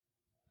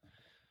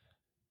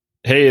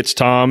Hey, it's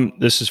Tom.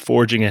 This is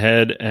Forging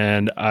Ahead,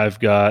 and I've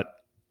got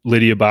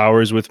Lydia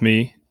Bowers with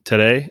me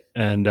today.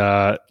 And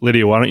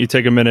Lydia, why don't you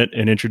take a minute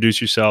and introduce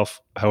yourself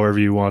however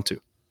you want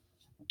to?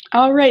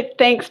 All right.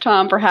 Thanks,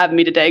 Tom, for having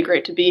me today.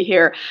 Great to be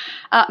here.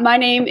 My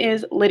name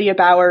is Lydia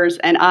Bowers,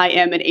 and I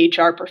am an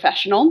HR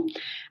professional.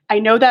 I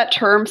know that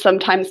term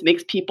sometimes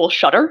makes people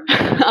shudder,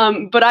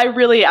 but I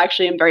really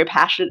actually am very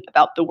passionate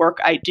about the work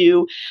I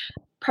do,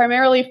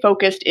 primarily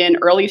focused in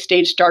early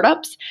stage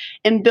startups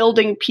and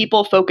building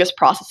people focused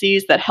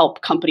processes that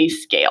help companies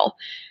scale.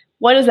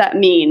 What does that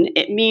mean?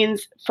 It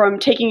means from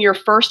taking your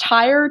first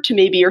hire to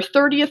maybe your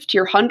 30th to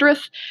your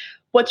 100th.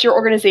 What's your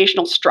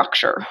organizational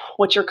structure?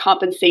 What's your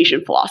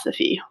compensation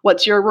philosophy?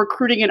 What's your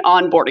recruiting and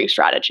onboarding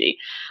strategy?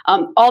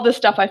 All this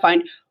stuff I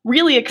find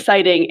really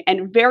exciting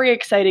and very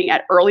exciting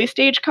at early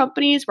stage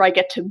companies where I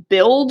get to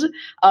build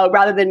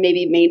rather than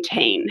maybe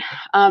maintain.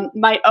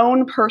 My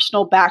own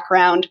personal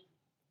background,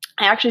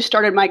 I actually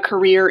started my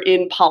career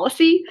in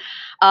policy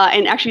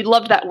and actually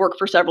loved that work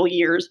for several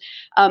years,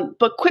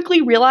 but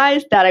quickly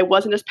realized that I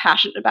wasn't as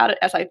passionate about it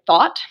as I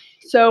thought.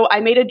 So I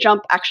made a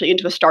jump actually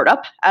into a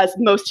startup, as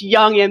most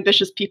young,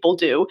 ambitious people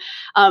do,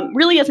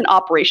 really as an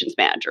operations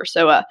manager.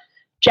 So a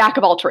jack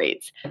of all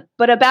trades.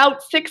 But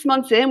about 6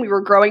 months in, we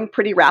were growing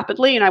pretty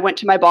rapidly. And I went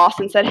to my boss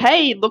and said,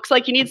 "Hey, looks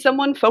like you need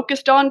someone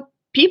focused on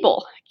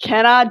people.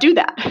 Can I do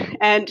that?"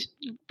 And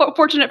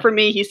fortunate for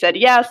me, he said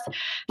yes.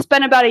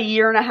 Spent about a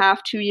year and a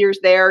half, 2 years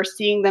there,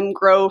 seeing them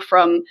grow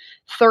from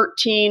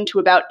 13 to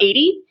about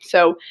 80.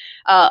 So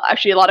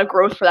actually a lot of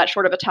growth for that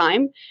short of a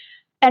time.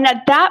 And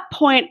at that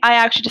point, I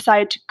actually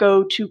decided to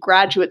go to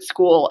graduate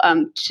school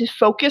to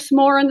focus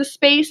more in the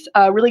space,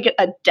 really get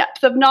a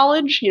depth of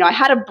knowledge. I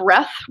had a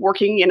breadth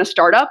working in a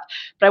startup,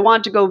 but I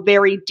wanted to go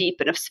very deep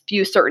in a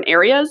few certain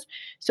areas.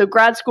 So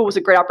grad school was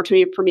a great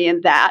opportunity for me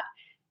in that.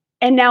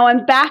 And now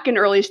I'm back in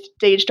early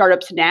stage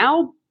startups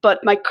now, but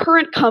my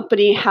current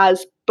company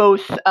has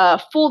both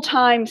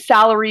full-time,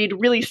 salaried,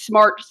 really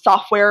smart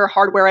software,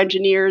 hardware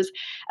engineers,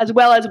 as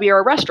well as we are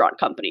a restaurant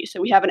company.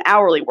 So we have an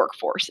hourly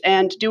workforce.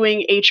 And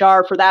doing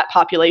HR for that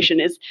population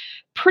is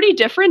pretty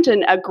different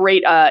and a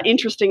great,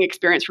 interesting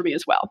experience for me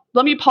as well.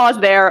 Let me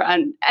pause there.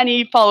 And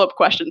any follow-up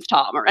questions,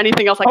 Tom, or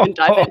anything else I can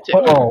dive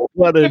into?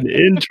 What an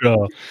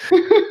intro.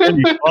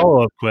 Any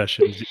follow-up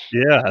questions?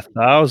 Yeah,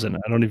 1,000.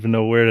 I don't even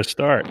know where to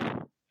start.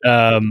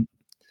 Um,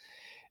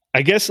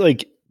 I guess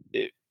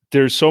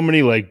there's so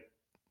many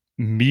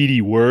meaty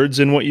words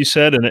in what you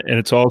said, and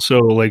it's also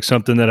like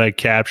something that I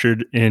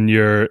captured in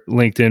your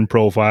LinkedIn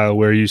profile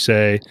where you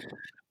say,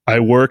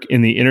 "I work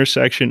in the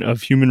intersection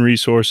of human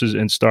resources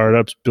and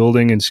startups,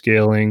 building and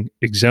scaling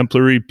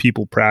exemplary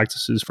people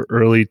practices for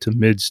early to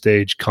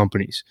mid-stage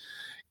companies."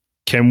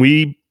 Can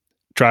we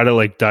try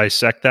to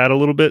dissect that a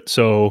little bit?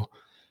 So,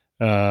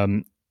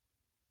 um,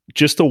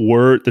 just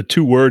the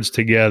two words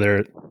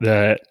together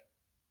that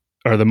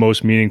are the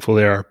most meaningful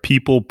there are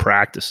people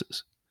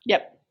practices.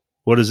 Yep.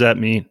 What does that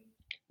mean?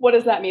 What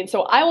does that mean?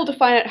 So I will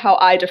define it how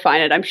I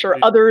define it. I'm sure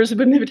others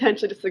would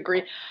potentially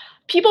disagree.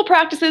 People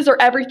practices are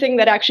everything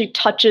that actually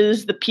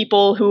touches the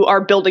people who are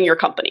building your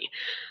company.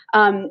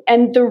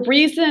 And the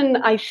reason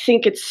I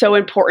think it's so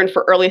important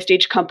for early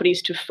stage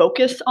companies to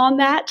focus on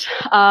that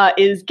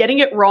is getting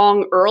it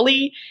wrong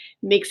early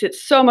makes it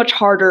so much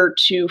harder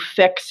to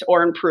fix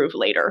or improve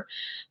later.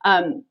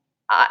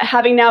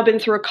 Having now been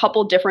through a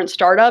couple different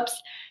startups,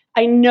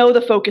 I know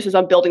the focus is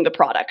on building the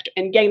product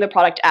and getting the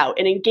product out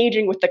and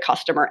engaging with the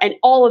customer. And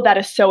all of that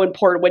is so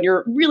important when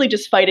you're really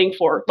just fighting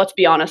for, let's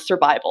be honest,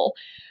 survival.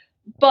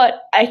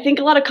 But I think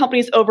a lot of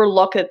companies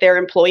overlook that their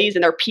employees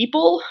and their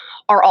people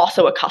are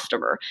also a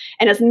customer.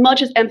 And as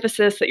much as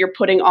emphasis that you're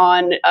putting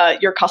on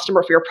your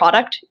customer for your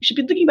product, you should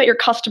be thinking about your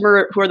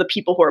customer, who are the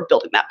people who are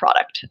building that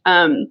product.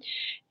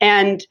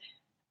 And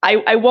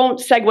I won't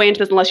segue into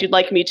this unless you'd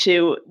like me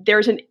to.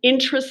 There's an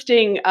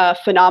interesting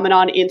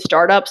phenomenon in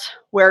startups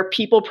where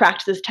people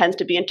practices tends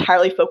to be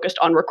entirely focused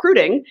on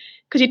recruiting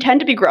because you tend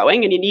to be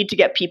growing and you need to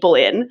get people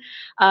in.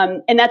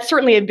 And that's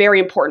certainly a very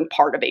important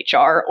part of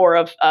HR or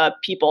of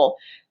people.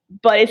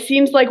 But it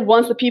seems like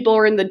once the people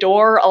are in the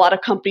door, a lot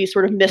of companies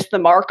sort of miss the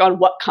mark on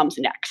what comes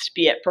next,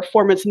 be it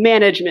performance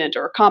management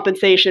or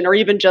compensation or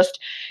even just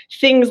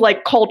things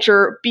like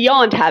culture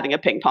beyond having a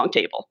ping pong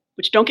table.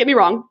 Which, don't get me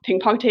wrong, ping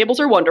pong tables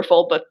are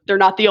wonderful, but they're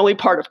not the only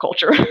part of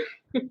culture.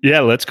 Yeah,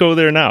 let's go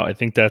there now. I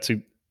think that's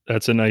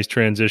a nice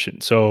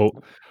transition.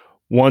 So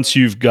once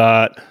you've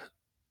got,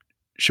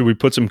 should we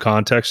put some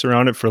context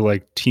around it for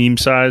team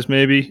size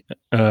maybe?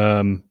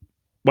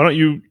 Why don't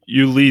you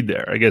lead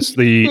there? I guess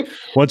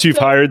once you've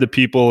hired the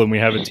people and we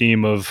have a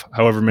team of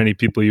however many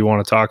people you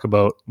want to talk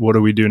about, what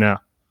do we do now?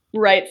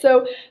 Right.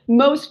 So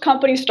most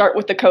companies start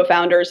with the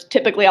co-founders.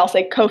 Typically, I'll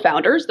say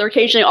co-founders. There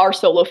occasionally are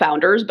solo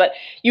founders, but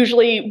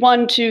usually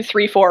 1, 2,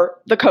 3, 4,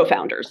 the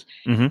co-founders.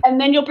 Mm-hmm.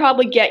 And then you'll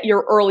probably get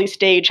your early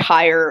stage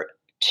hire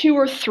 2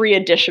 or 3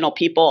 additional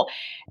people.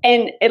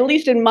 And at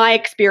least in my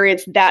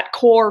experience, that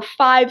core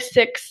 5,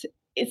 6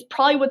 is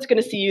probably what's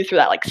going to see you through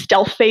that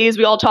stealth phase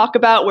we all talk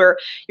about, where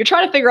you're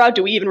trying to figure out,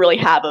 do we even really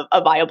have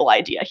a viable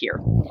idea here?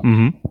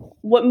 Mm-hmm.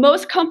 what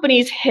most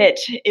companies hit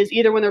is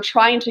either when they're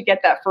trying to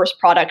get that first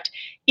product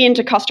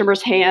into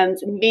customers'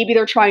 hands, maybe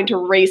they're trying to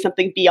raise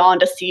something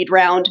beyond a seed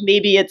round,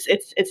 maybe it's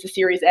a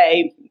Series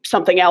A,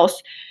 something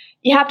else.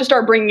 You have to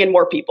start bringing in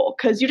more people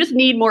because you just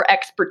need more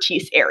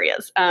expertise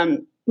areas.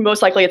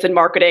 Most likely it's in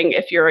marketing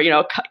if you're,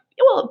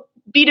 well,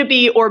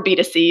 B2B or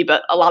B2C,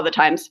 but a lot of the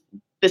times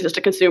business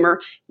to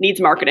consumer needs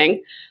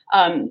marketing.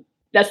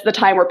 That's the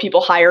time where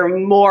people hire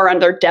more on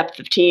their depth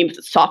of teams,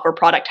 software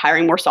product,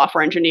 hiring more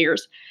software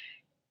engineers.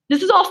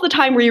 This is also the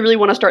time where you really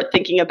want to start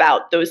thinking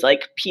about those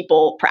like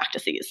people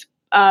practices.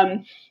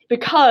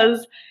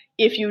 Because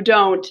if you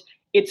don't,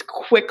 it's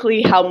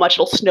quickly how much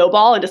it'll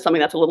snowball into something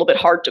that's a little bit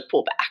hard to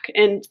pull back.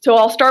 And so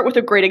I'll start with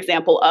a great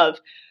example of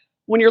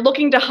when you're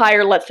looking to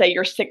hire, let's say,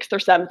 your sixth or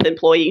seventh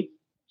employee,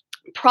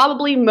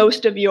 probably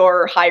most of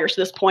your hires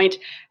to this point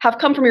have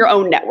come from your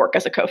own network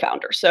as a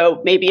co-founder.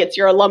 So maybe it's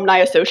your alumni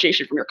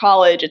association from your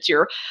college, it's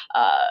your,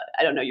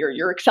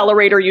 your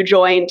accelerator you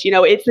joined,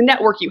 it's the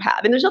network you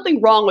have. And there's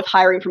nothing wrong with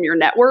hiring from your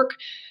network,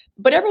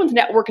 but everyone's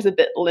network is a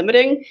bit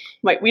limiting.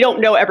 Right? We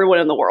don't know everyone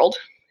in the world.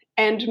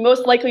 And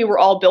most likely we're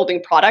all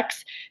building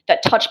products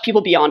that touch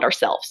people beyond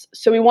ourselves.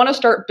 So we want to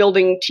start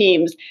building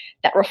teams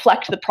that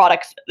reflect the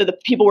products, the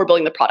people we're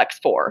building the products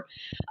for.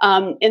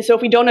 And so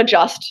if we don't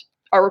adjust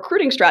our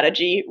recruiting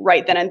strategy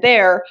right then and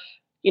there,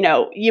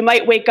 you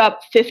might wake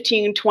up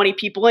 15, 20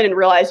 people in and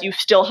realize you've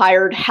still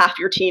hired half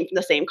your team from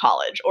the same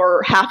college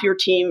or half your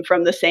team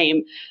from the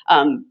same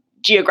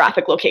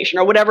geographic location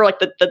or whatever like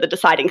the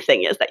deciding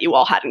thing is that you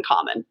all had in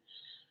common.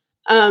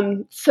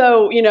 Can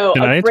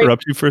I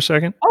interrupt you for a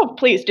second? Oh,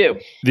 please do.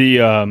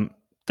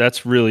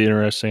 That's really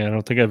interesting. I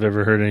don't think I've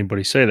ever heard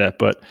anybody say that,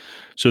 but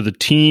so the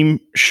team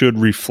should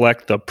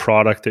reflect the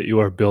product that you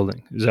are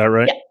building. Is that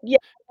right? Yeah.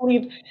 I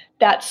believe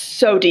that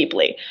so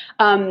deeply.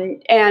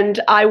 And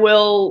I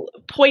will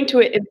point to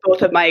it in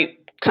both of my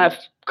kind of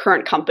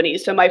current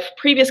companies. So my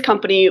previous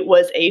company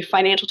was a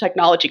financial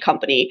technology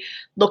company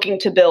looking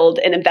to build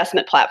an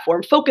investment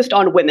platform focused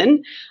on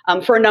women.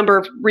 For a number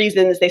of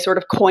reasons, they sort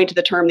of coined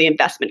the term the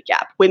investment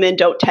gap. Women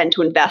don't tend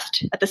to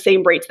invest at the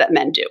same rates that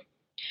men do.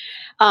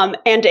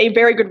 And a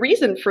very good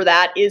reason for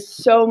that is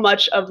so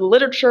much of the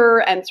literature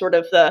and sort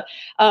of the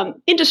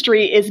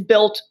industry is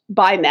built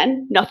by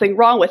men. Nothing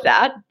wrong with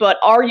that. But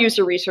our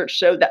user research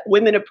showed that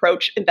women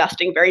approach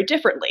investing very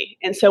differently.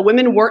 And so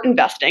women weren't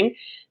investing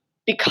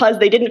because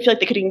they didn't feel like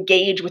they could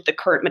engage with the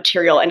current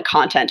material and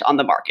content on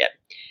the market.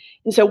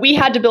 And so we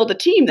had to build a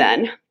team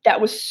then that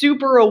was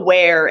super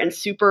aware and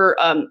super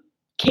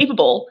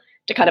capable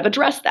to kind of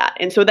address that.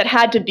 And so that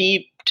had to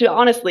be,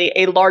 honestly,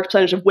 a large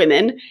percentage of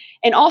women,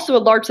 and also a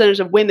large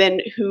percentage of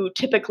women who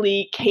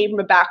typically came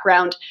from a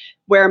background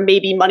where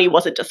maybe money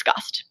wasn't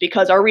discussed,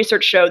 because our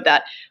research showed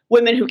that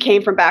women who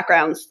came from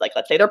backgrounds, like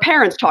let's say their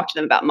parents talked to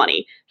them about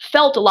money,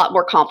 felt a lot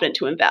more confident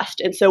to invest.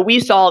 And so we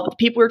saw the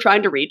people we were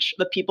trying to reach,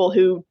 the people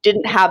who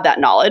didn't have that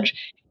knowledge,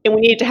 and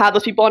we needed to have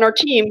those people on our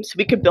team so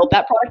we could build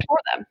that product for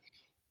them.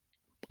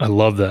 I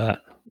love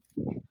that.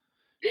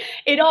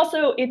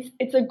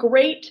 It's a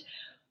great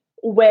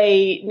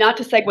way, not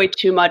to segue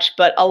too much,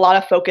 but a lot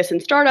of focus in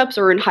startups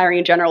or in hiring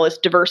in general is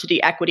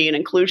diversity, equity, and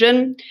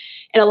inclusion.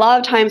 And a lot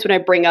of times when I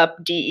bring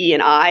up DE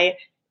and I,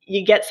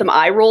 you get some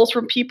eye rolls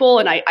from people.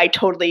 And I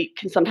totally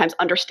can sometimes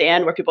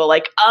understand where people are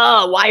like,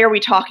 oh, why are we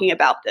talking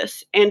about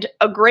this? And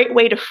a great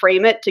way to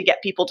frame it to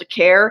get people to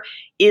care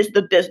is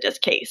the business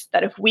case,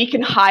 that if we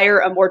can hire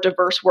a more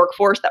diverse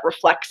workforce that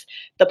reflects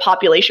the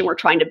population we're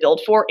trying to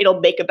build for, it'll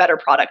make a better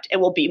product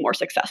and we'll be more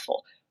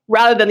successful.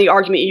 Rather than the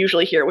argument you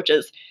usually hear, which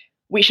is,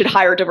 we should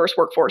hire a diverse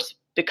workforce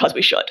because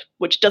we should,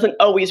 which doesn't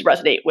always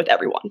resonate with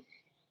everyone.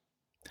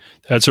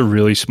 That's a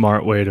really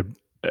smart way to,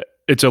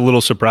 it's a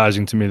little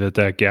surprising to me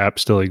that gap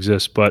still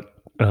exists, but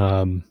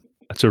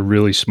that's a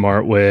really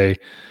smart way.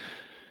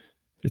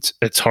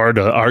 It's hard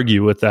to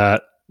argue with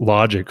that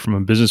logic from a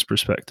business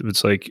perspective.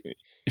 It's like,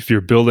 if you're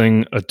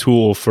building a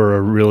tool for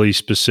a really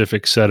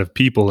specific set of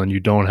people and you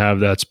don't have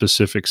that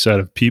specific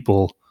set of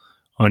people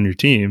on your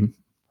team,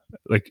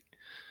 like,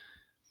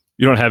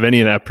 you don't have any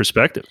of that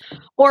perspective.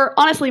 Or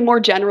honestly, more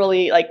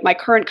generally, like my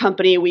current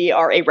company, we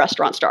are a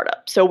restaurant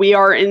startup. So we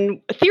are in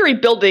theory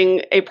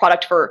building a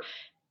product for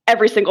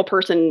every single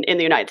person in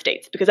the United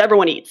States because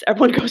everyone eats,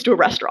 everyone goes to a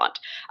restaurant.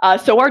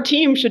 So our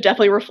team should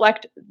definitely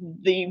reflect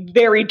the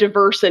very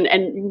diverse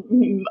and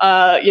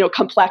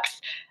complex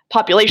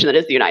population that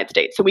is the United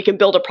States. So we can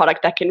build a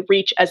product that can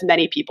reach as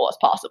many people as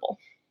possible.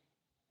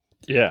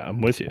 Yeah, I'm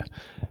with you.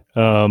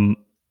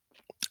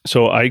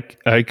 So I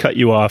cut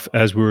you off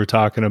as we were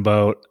talking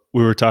about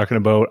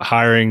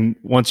hiring.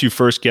 Once you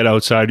first get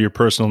outside your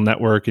personal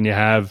network and you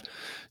have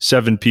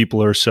 7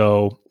 people or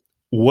so,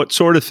 what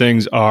sort of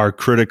things are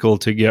critical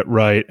to get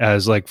right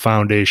as like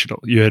foundational?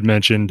 You had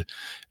mentioned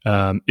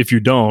if you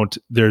don't,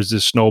 there's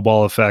this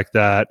snowball effect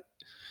that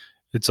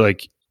it's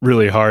like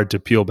really hard to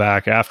peel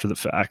back after the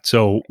fact.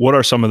 So what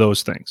are some of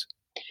those things?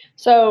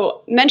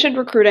 So mentioned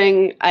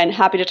recruiting, and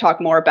happy to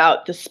talk more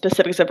about the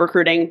specifics of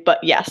recruiting. But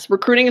yes,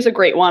 recruiting is a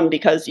great one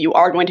because you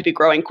are going to be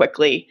growing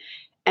quickly.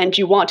 and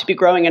you want to be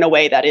growing in a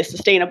way that is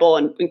sustainable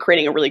and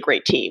creating a really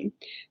great team.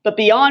 But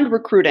beyond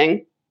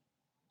recruiting,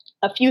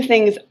 a few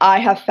things I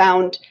have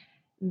found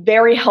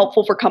very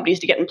helpful for companies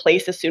to get in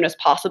place as soon as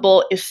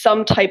possible is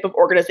some type of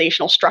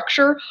organizational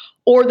structure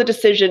or the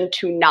decision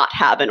to not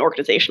have an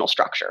organizational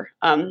structure.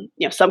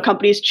 Some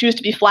companies choose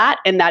to be flat,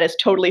 and that is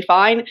totally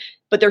fine,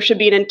 but there should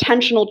be an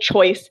intentional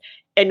choice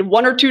in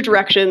one or two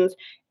directions,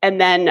 and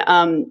then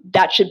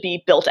that should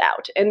be built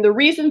out. And the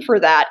reason for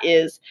that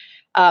is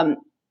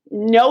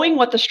knowing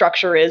what the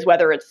structure is,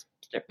 whether it's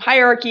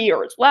hierarchy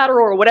or it's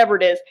lateral or whatever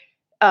it is,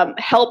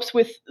 helps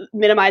with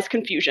minimize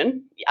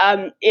confusion.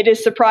 It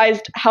is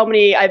surprised how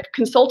many I've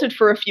consulted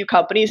for a few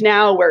companies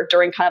now where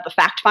during kind of the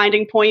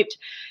fact-finding point,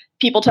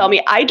 people tell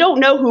me, I don't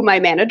know who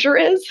my manager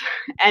is.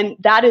 And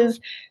that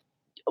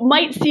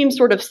might seem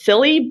sort of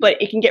silly,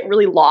 but it can get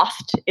really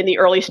lost in the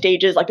early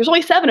stages. Like there's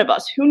only 7 of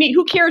us.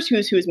 Who cares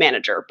who's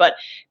manager? But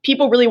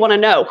people really want to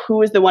know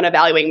who is the one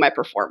evaluating my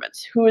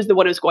performance, who is the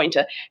one who's going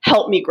to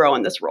help me grow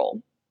in this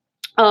role.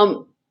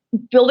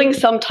 Building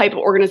some type of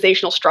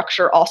organizational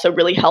structure also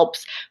really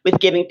helps with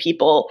giving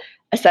people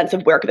a sense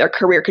of where their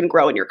career can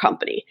grow in your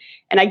company.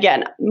 And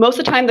again, most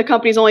of the time the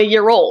company's only a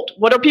year old.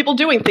 What are people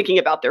doing thinking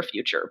about their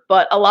future?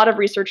 But a lot of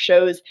research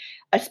shows,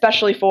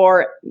 especially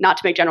for, not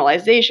to make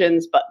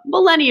generalizations, but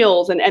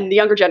millennials and the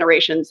younger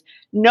generations,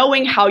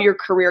 knowing how your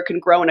career can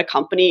grow in a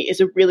company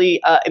is a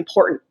really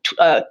important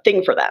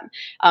thing for them.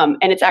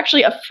 And it's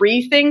actually a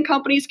free thing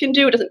companies can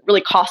do. It doesn't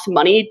really cost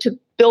money to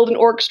build an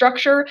org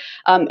structure.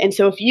 And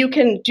so if you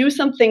can do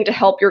something to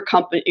help your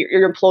company,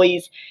 your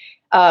employees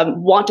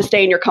want to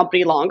stay in your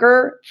company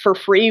longer for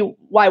free,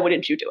 why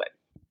wouldn't you do it?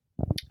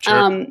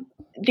 Sure.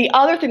 The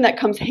other thing that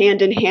comes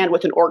hand in hand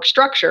with an org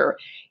structure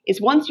is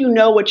once you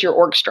know what your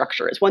org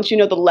structure is, once you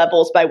know the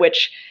levels by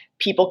which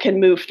people can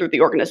move through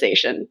the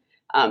organization.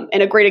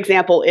 And a great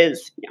example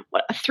is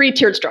a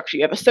 3-tiered structure.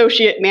 You have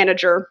associate,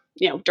 manager,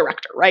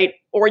 director, right?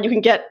 Or you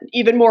can get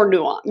even more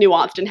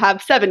nuanced and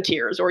have 7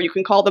 tiers, or you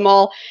can call them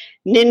all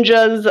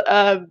ninjas,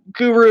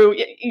 guru.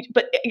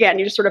 But again,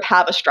 you just sort of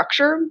have a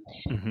structure.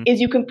 Mm-hmm. Is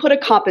you can put a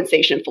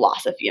compensation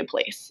philosophy in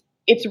place.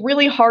 It's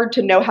really hard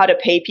to know how to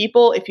pay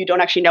people if you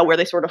don't actually know where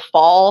they sort of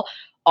fall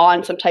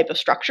on some type of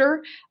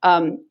structure.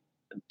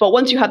 But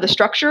once you have the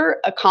structure,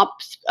 a comp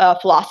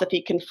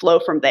philosophy can flow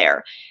from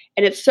there.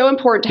 And it's so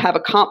important to have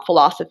a comp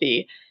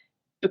philosophy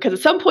because at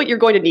some point you're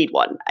going to need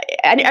one.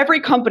 And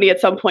every company at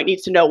some point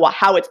needs to know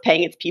how it's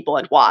paying its people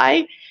and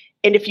why.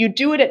 And if you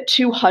do it at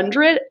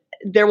 200,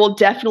 there will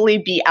definitely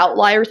be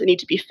outliers that need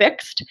to be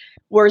fixed.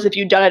 Whereas if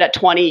you've done it at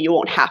 20, you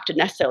won't have to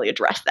necessarily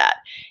address that.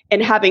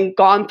 And having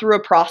gone through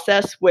a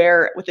process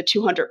where with a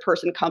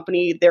 200-person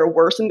company, there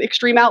were some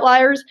extreme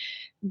outliers,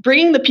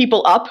 bringing the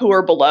people up who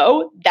are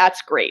below,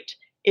 that's great.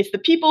 It's the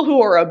people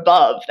who are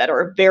above that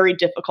are very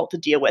difficult to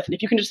deal with. And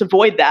if you can just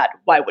avoid that,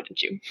 why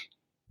wouldn't you?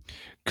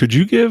 Could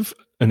you give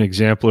an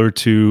example or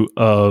two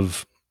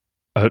of,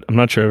 I'm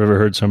not sure I've ever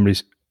heard somebody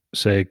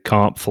say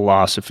comp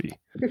philosophy.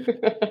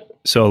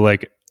 So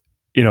like,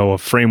 a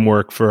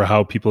framework for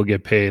how people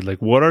get paid.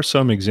 Like what are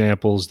some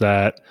examples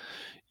that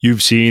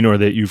you've seen or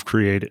that you've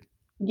created?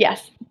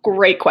 Yes,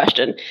 great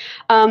question.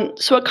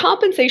 So a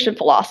compensation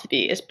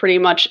philosophy is pretty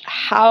much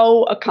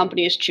how a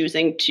company is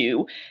choosing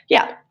to,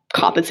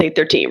 compensate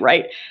their team,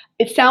 right?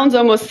 It sounds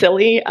almost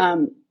silly,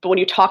 but when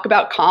you talk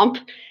about comp,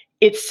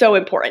 it's so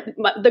important.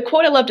 The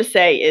quote I love to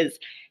say is,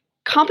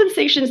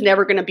 compensation is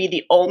never going to be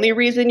the only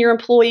reason your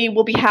employee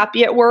will be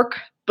happy at work,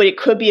 but it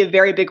could be a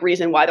very big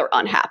reason why they're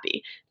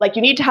unhappy. Like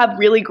you need to have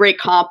really great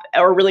comp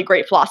or really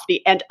great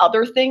philosophy and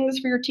other things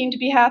for your team to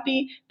be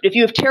happy. But if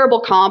you have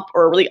terrible comp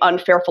or a really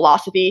unfair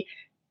philosophy,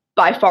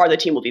 by far the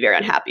team will be very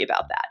unhappy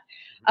about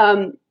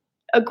that.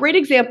 A great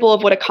example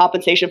of what a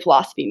compensation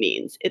philosophy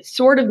means, it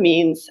sort of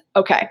means,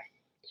 okay,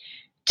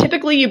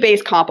 typically you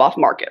base comp off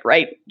market,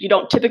 right? You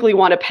don't typically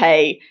want to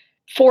pay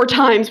 4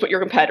 times what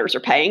your competitors are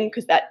paying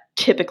because that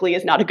typically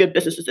is not a good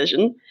business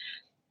decision.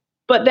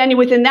 But then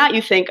within that,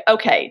 you think,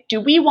 okay,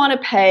 do we want to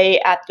pay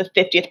at the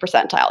 50th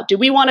percentile? Do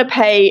we want to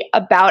pay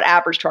about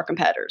average to our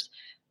competitors?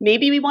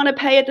 Maybe we want to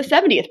pay at the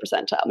 70th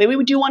percentile. Maybe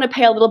we do want to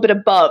pay a little bit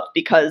above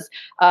because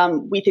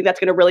we think that's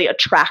going to really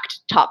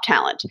attract top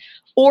talent.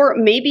 Or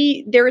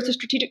maybe there is a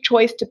strategic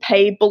choice to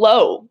pay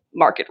below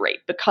market rate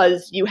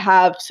because you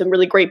have some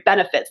really great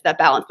benefits that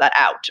balance that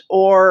out.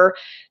 Or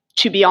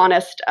to be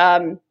honest,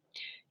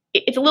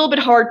 it's a little bit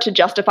hard to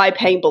justify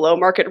paying below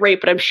market rate,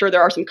 but I'm sure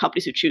there are some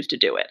companies who choose to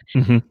do it.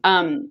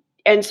 Mm-hmm.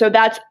 And so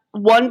that's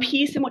one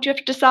piece in what you have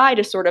to decide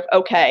is sort of,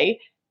 okay,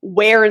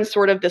 where in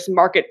sort of this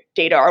market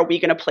data are we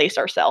going to place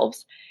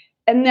ourselves?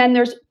 And then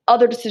there's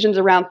other decisions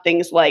around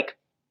things like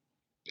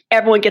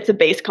everyone gets a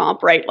base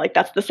comp, right? Like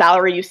that's the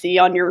salary you see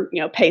on your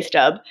pay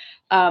stub.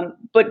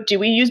 But do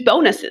we use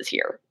bonuses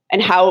here?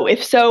 And how,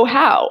 if so,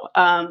 how?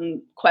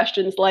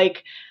 Questions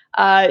like,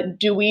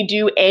 do we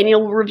do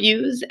annual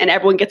reviews and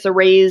everyone gets a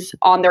raise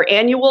on their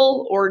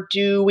annual, or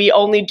do we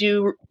only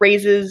do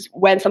raises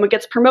when someone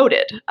gets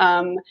promoted?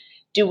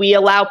 Do we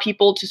allow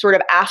people to sort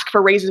of ask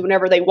for raises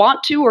whenever they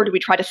want to, or do we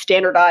try to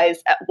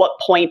standardize at what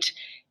point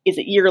Is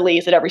it yearly?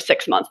 Is it every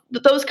 6 months?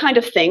 Those kind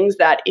of things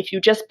that if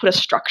you just put a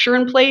structure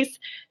in place,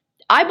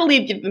 I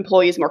believe give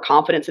employees more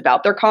confidence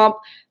about their comp,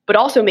 but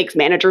also makes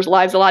managers'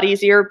 lives a lot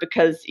easier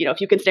because,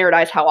 if you can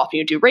standardize how often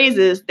you do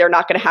raises, they're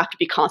not going to have to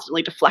be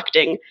constantly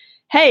deflecting,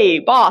 hey,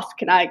 boss,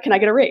 can I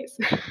get a raise?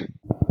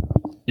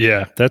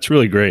 Yeah, that's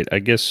really great. I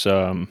guess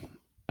I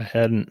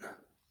hadn't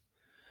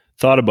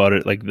thought about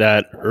it like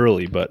that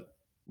early, but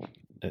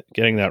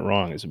getting that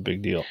wrong is a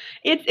big deal.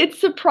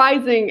 It's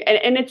surprising,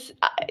 and it's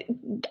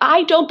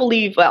I don't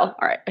believe. Well,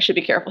 all right, I should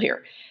be careful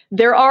here.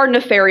 There are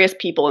nefarious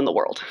people in the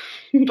world,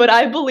 but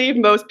I believe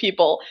most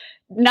people,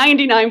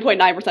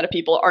 99.9% of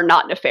people, are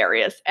not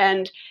nefarious.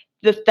 And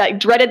that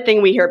dreaded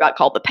thing we hear about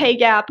called the pay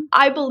gap,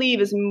 I believe,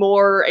 is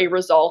more a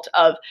result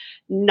of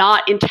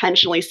not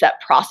intentionally set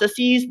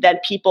processes than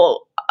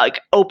people like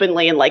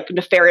openly and like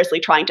nefariously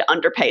trying to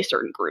underpay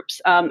certain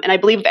groups. And I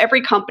believe if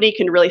every company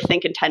can really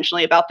think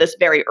intentionally about this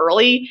very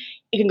early,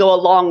 it can go a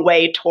long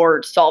way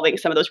towards solving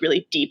some of those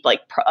really deep, like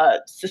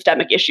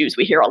systemic issues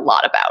we hear a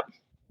lot about.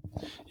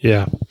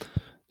 Yeah.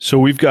 So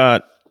we've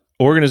got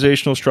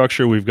organizational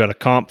structure, we've got a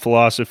comp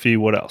philosophy.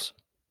 What else?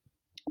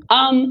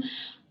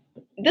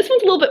 This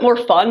one's a little bit more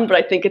fun, but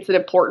I think it's an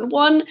important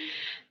one.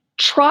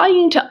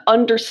 Trying to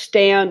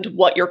understand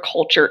what your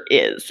culture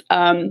is.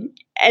 And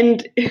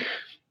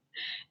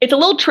it's a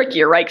little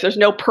trickier, right? Because there's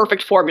no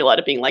perfect formula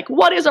to being like,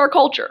 what is our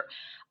culture?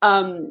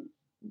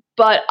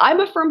 But I'm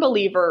a firm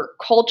believer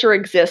culture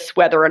exists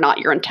whether or not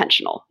you're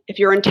intentional. If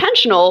you're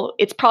intentional,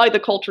 it's probably the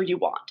culture you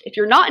want. If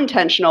you're not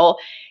intentional,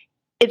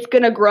 it's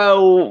going to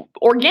grow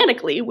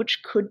organically,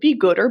 which could be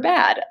good or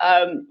bad.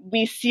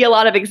 We see a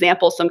lot of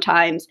examples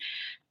sometimes.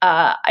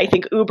 I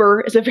think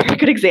Uber is a very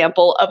good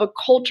example of a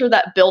culture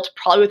that built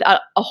probably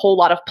without a whole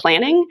lot of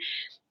planning,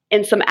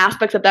 and some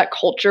aspects of that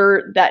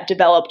culture that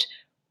developed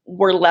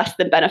were less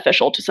than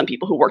beneficial to some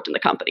people who worked in the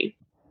company.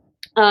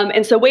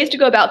 And so ways to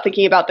go about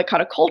thinking about the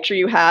kind of culture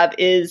you have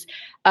is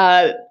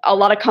a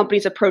lot of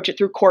companies approach it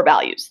through core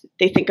values.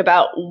 They think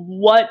about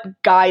what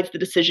guides the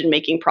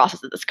decision-making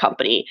process of this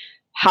company.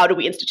 How do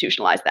we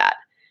institutionalize that?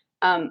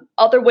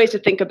 Other ways to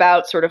think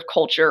about sort of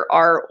culture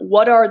are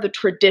what are the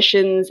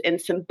traditions and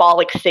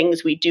symbolic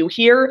things we do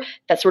here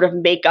that sort of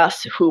make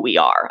us who we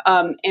are?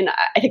 And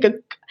I think a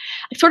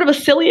sort of a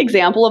silly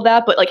example of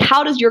that, but like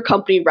how does your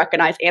company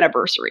recognize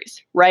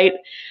anniversaries, right?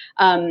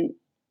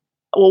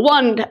 Well,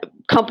 one,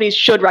 companies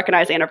should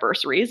recognize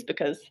anniversaries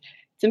because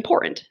it's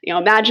important.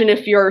 Imagine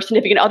if your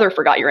significant other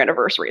forgot your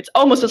anniversary. It's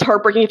almost as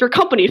heartbreaking if your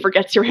company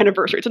forgets your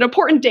anniversary. It's an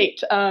important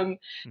date.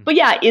 But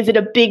yeah, is it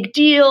a big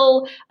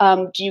deal?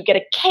 Do you get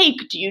a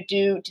cake? Do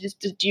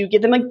you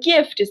give them a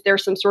gift? Is there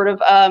some sort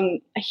of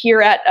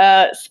here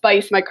at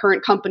Spice, my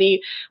current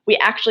company, we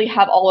actually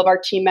have all of our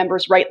team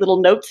members write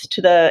little notes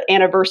to the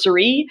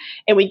anniversary,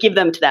 and we give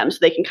them to them so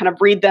they can kind of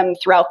read them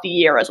throughout the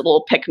year as a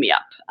little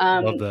pick-me-up.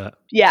 Love that.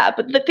 Yeah,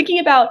 but thinking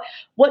about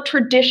what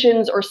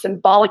traditions or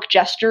symbolic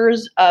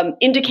gestures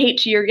indicate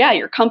to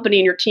your company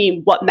and your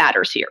team what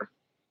matters here.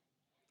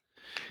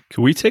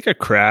 Can we take a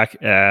crack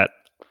at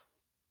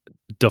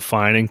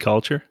defining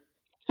culture?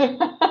 You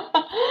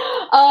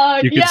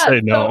can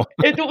say no.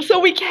 So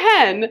we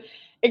can,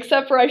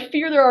 except for I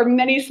fear there are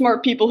many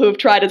smart people who have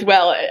tried as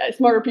well,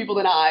 smarter people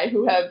than I,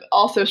 who have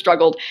also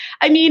struggled.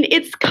 I mean,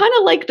 it's kind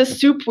of like the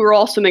soup we're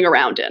all swimming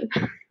around in.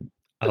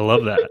 I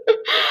love that.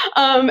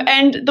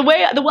 And the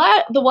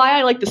why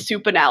I like the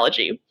soup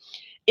analogy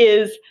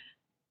is,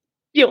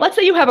 let's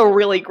say you have a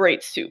really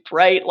great soup,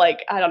 right?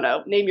 Like, I don't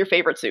know, name your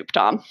favorite soup,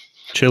 Tom.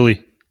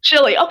 Chili.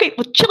 Okay,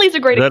 well, chili's a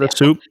great example. Is that a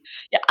soup?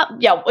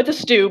 Yeah, it's a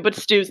stew, but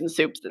stews and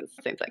soups is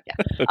the same thing. Yeah,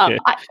 okay.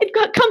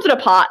 It comes in a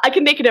pot. I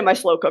can make it in my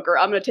slow cooker.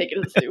 I'm going to take it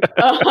as a soup.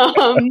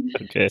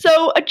 Okay.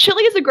 So a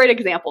chili is a great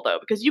example, though,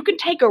 because you can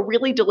take a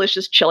really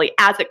delicious chili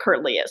as it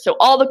currently is. So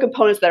all the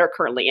components that are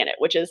currently in it,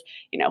 which is,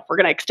 if we're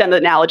going to extend the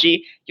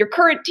analogy, your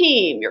current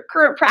team, your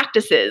current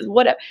practices,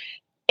 whatever.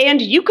 And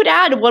you could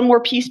add one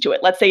more piece to it.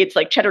 Let's say it's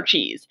like cheddar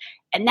cheese.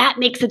 And that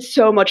makes it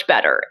so much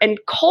better. And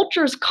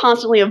culture is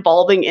constantly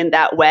evolving in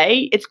that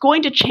way. It's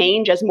going to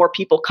change as more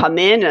people come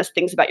in and as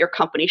things about your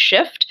company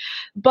shift.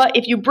 But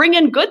if you bring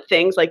in good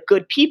things like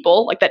good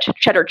people, like that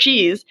cheddar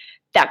cheese,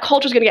 that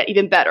culture is going to get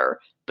even better.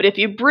 But if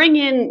you bring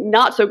in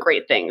not so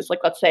great things, like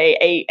let's say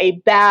a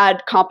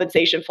bad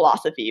compensation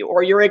philosophy,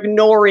 or you're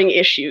ignoring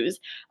issues,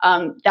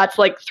 that's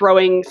like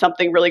throwing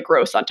something really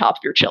gross on top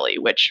of your chili,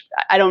 which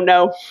I don't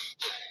know.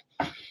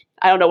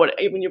 I don't know what,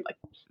 when you're like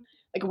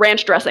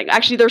ranch dressing.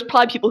 Actually, there's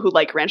probably people who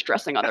like ranch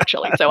dressing on their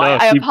chili. So no,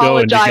 I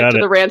apologize to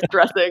the ranch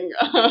dressing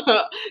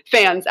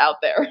fans out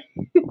there.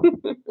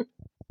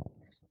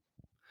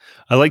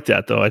 I like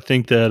that, though. I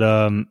think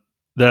that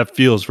that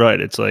feels right.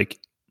 It's like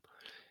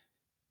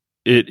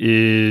it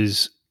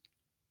is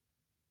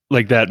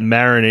like that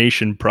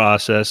marination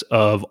process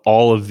of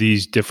all of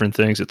these different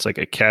things. It's like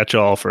a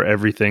catch-all for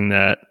everything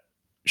that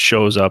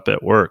shows up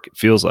at work, it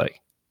feels like.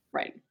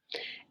 Right.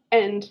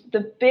 And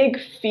the big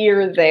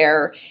fear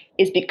there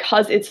is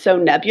because it's so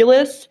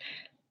nebulous,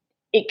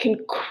 it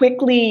can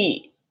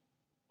quickly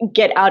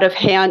get out of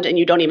hand and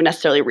you don't even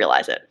necessarily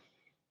realize it.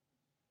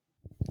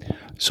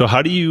 So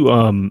how do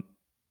you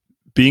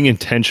being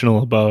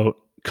intentional about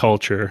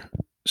culture,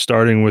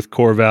 starting with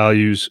core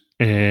values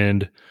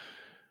and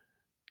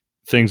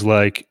things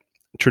like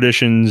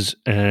traditions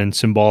and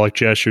symbolic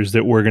gestures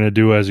that we're going to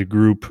do as a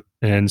group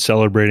and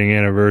celebrating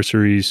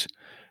anniversaries.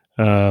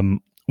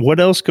 What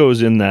else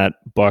goes in that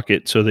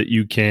bucket so that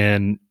you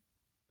can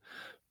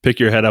pick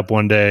your head up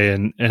one day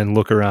and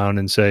look around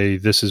and say,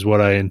 this is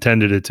what I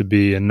intended it to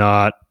be, and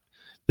not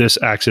this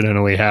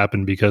accidentally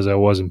happened because I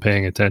wasn't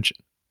paying attention?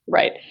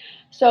 Right.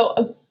 So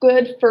a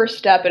good first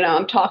step, and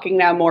I'm talking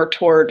now more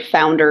toward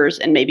founders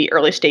and maybe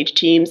early stage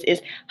teams,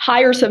 is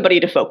hire somebody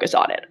to focus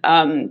on it.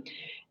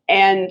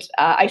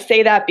 I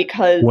say that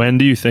because... When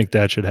do you think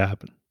that should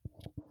happen?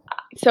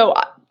 So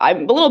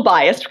I'm a little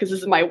biased because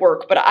this is my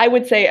work, but I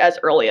would say as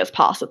early as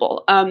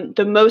possible.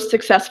 The most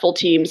successful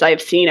teams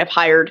I've seen have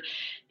hired,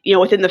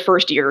 within the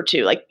first year or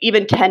two, like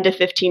even 10 to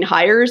 15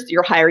 hires,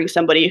 you're hiring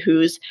somebody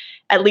who's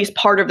at least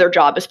part of their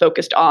job is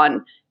focused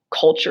on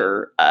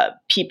culture,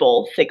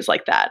 people, things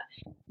like that.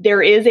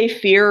 There is a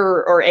fear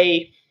or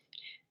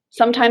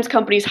sometimes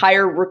companies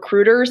hire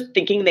recruiters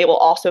thinking they will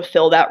also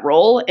fill that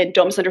role. And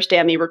don't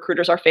misunderstand me,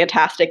 recruiters are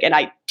fantastic and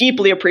I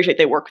deeply appreciate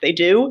the work they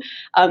do.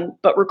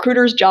 But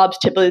recruiters' jobs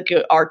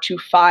typically are to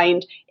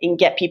find and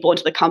get people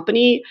into the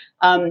company.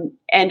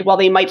 And while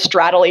they might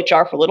straddle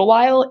HR for a little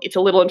while, it's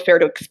a little unfair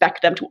to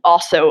expect them to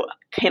also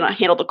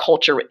handle the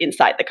culture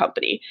inside the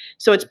company.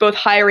 So it's both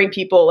hiring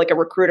people like a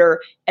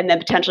recruiter and then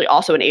potentially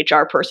also an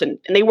HR person.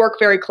 And they work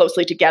very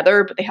closely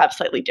together, but they have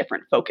slightly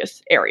different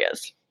focus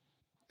areas.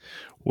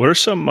 What are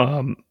some,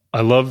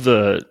 I love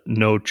the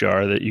note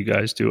jar that you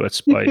guys do at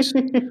Spice.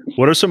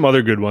 What are some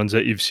other good ones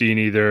that you've seen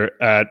either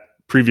at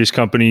previous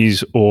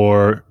companies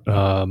or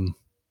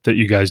that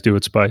you guys do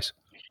at Spice?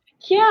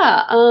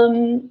 Yeah,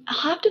 I'll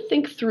have to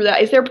think through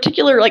that. Is there a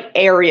particular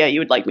area you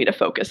would like me to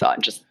focus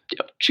on? Just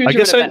choose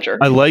your adventure.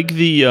 I like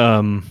the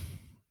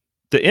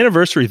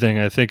anniversary thing.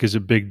 I think is a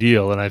big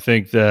deal, and I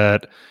think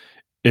that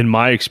in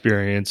my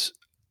experience,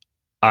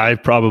 I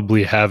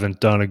probably haven't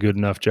done a good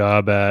enough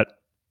job at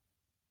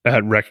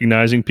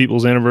recognizing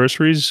people's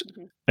anniversaries.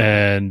 Mm-hmm.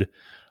 And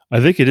I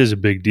think it is a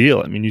big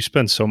deal. I mean, you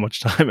spend so much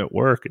time at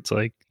work. It's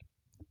like,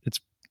 it's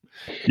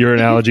your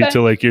analogy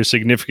to like your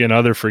significant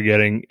other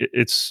forgetting.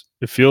 It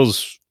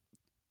feels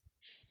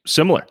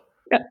similar.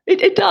 Yeah,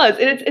 it does.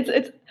 And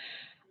it's,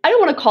 I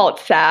don't want to call it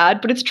sad,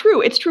 but it's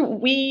true. It's true.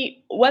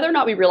 Whether or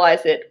not we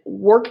realize it,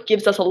 work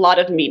gives us a lot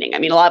of meaning. I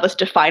mean, a lot of us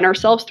define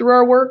ourselves through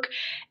our work.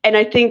 And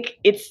I think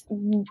it's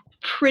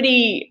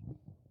pretty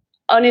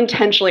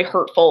unintentionally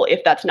hurtful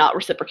if that's not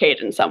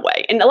reciprocated in some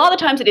way. And a lot of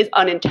times it is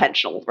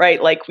unintentional,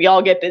 right? Like we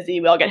all get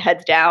busy, we all get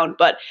heads down.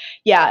 But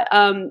yeah,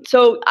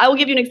 so I will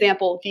give you an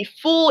example. The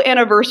full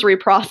anniversary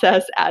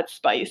process at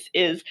Spice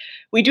is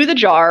we do the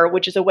jar,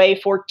 which is a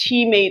way for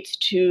teammates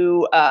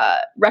to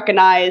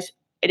recognize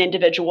an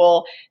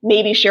individual,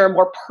 maybe share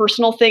more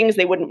personal things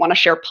they wouldn't want to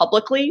share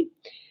publicly.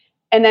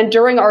 And then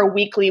during our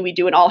weekly, we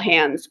do an all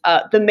hands,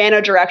 the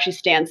manager actually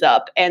stands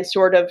up and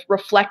sort of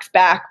reflects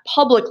back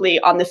publicly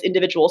on this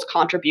individual's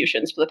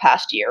contributions for the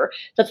past year.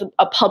 That's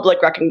a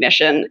public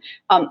recognition.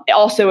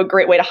 Also a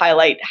great way to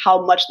highlight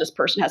how much this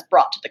person has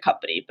brought to the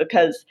company,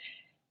 because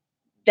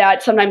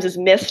that sometimes is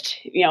missed.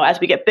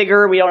 As we get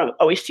bigger, we don't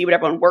always see what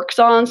everyone works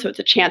on. So it's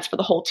a chance for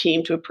the whole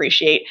team to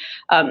appreciate.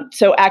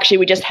 So actually,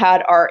 we just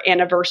had our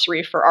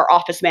anniversary for our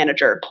office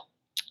manager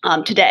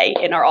today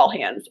in our all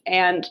hands.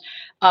 And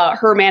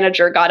her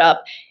manager got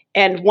up,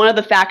 and one of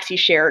the facts he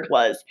shared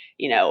was,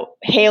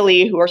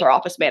 Haley, who is our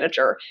office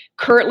manager,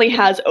 currently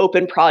has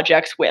open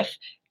projects with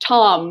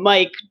Tom,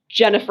 Mike,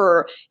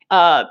 Jennifer,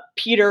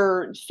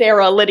 Peter,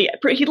 Sarah, Lydia.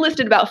 He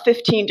listed about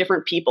 15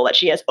 different people that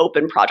she has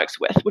open projects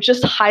with, which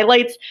just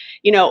highlights,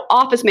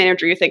 office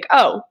manager. You think,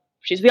 oh,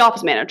 she's the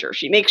office manager.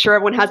 She makes sure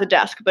everyone has a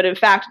desk. But in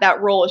fact,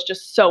 that role is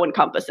just so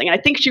encompassing. And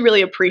I think she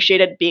really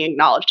appreciated being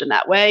acknowledged in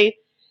that way.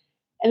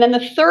 And then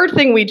the third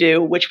thing we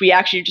do, which we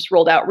actually just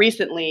rolled out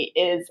recently,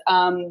 is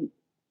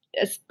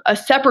a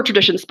separate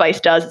tradition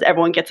Spice does is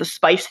everyone gets a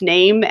Spice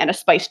name and a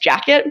Spice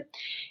jacket.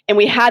 And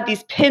we had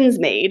these pins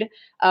made,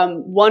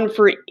 one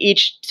for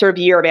each sort of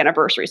year of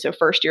anniversary. So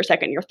first year,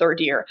 second year, third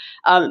year.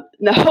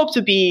 The hopes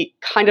would be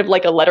kind of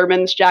like a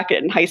letterman's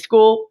jacket in high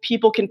school.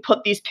 People can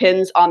put these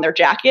pins on their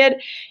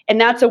jacket. And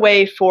that's a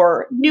way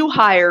for new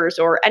hires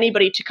or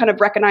anybody to kind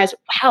of recognize,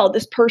 wow,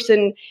 this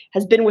person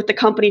has been with the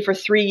company for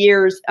 3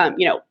 years,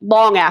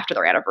 long after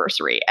their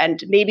anniversary.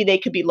 And maybe they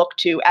could be looked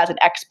to as an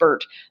expert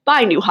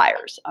by new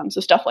hires.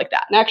 So stuff like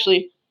that. And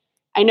actually,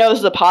 I know this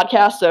is a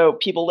podcast, so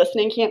people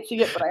listening can't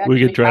see it, but I actually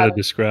we could try to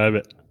describe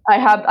it. I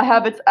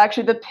have it's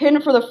actually the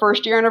pin for the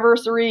first year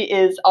anniversary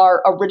is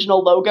our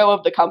original logo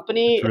of the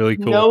company. It's really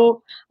cool.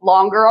 No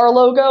longer our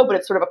logo, but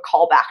it's sort of a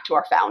callback to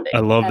our founding.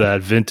 I love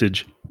that.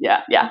 Vintage.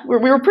 Yeah. We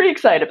were pretty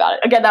excited about it.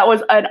 Again, that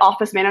was an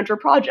office manager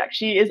project.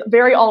 She is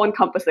very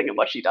all-encompassing in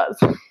what she does.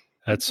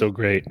 That's so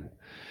great.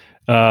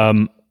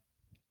 Do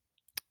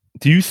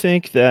you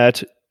think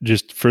that,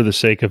 just for the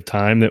sake of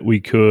time, that we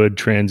could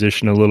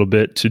transition a little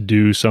bit to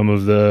do some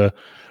of the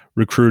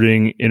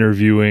recruiting,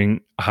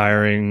 interviewing,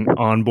 hiring,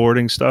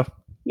 onboarding stuff?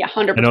 Yeah,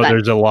 I know 100%.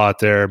 there's a lot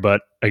there,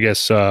 but I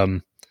guess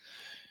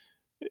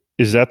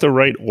is that the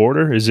right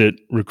order? Is it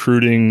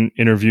recruiting,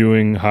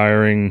 interviewing,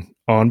 hiring,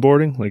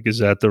 onboarding? Like, is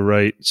that the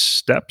right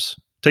steps?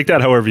 Take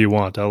that however you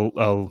want.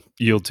 I'll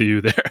yield to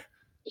you there.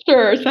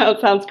 Sure,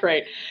 sounds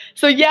great.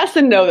 So yes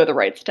and no, they're the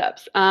right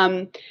steps.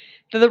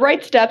 They're the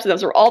right steps, and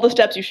those are all the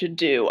steps you should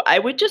do. I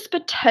would just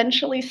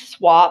potentially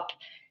swap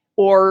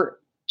or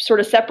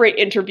sort of separate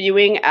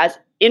interviewing as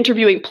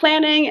interviewing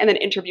planning and then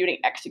interviewing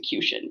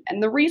execution.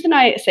 And the reason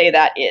I say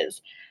that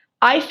is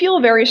I feel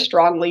very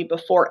strongly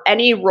before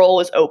any role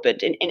is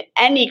opened in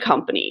any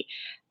company,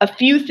 a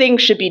few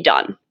things should be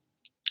done,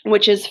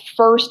 which is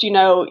first,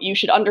 you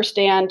should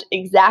understand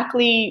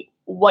exactly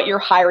what you're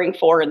hiring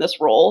for in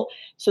this role.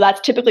 So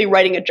that's typically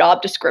writing a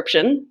job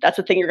description. That's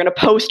the thing you're going to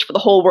post for the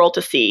whole world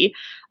to see.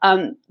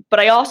 But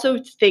I also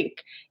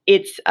think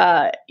it's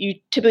you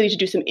typically need to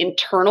do some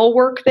internal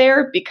work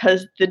there,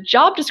 because the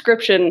job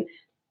description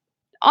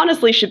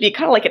honestly should be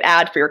kind of like an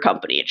ad for your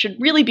company. It should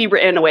really be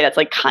written in a way that's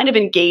like kind of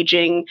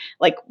engaging,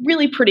 like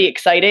really pretty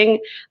exciting.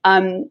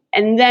 And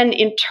then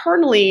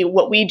internally,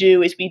 what we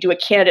do is we do a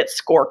candidate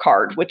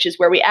scorecard, which is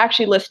where we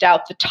actually list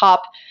out the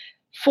top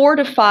 4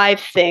 to 5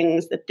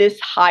 things that this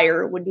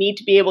hire would need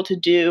to be able to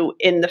do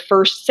in the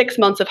first 6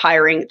 months of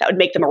hiring that would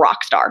make them a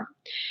rock star.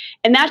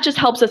 And that just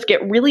helps us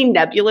get really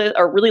nebulous,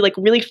 or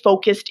really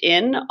focused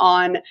in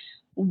on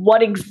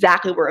what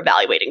exactly we're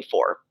evaluating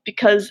for.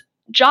 Because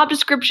job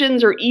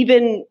descriptions, or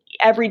even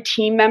every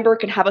team member,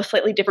 can have a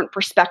slightly different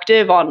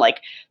perspective on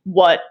like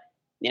what,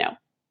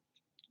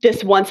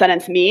 this one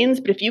sentence means.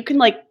 But if you can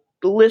like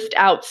list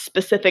out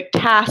specific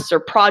tasks or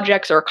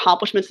projects or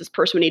accomplishments this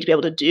person would need to be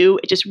able to do,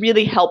 it just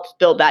really helps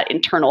build that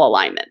internal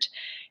alignment.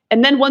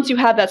 And then once you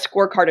have that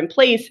scorecard in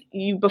place,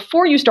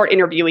 before you start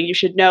interviewing, you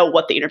should know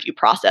what the interview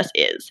process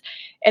is.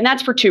 And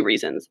that's for 2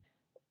 reasons.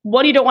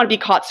 One, you don't want to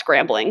be caught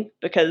scrambling,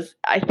 because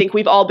I think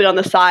we've all been on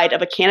the side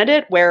of a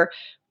candidate where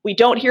we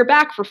don't hear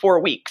back for 4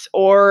 weeks,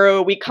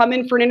 or we come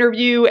in for an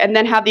interview and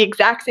then have the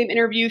exact same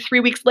interview 3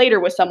 weeks later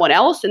with someone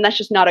else. And that's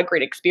just not a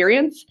great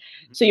experience.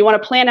 So you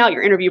want to plan out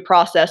your interview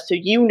process so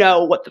you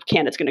know what the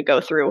candidate's going to go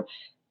through.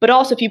 But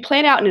also, if you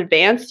plan out in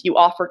advance, you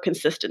offer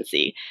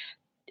consistency.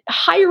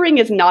 Hiring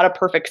is not a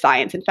perfect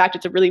science. In fact,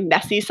 it's a really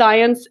messy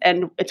science,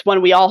 and it's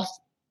one we all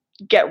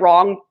get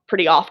wrong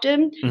pretty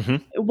often. Mm-hmm.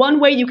 One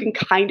way you can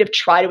kind of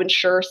try to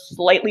ensure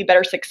slightly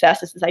better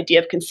success is this idea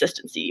of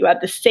consistency. You have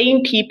the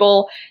same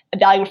people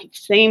evaluating the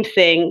same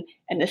thing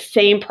and the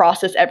same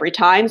process every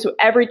time, so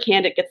every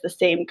candidate gets the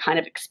same kind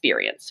of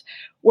experience.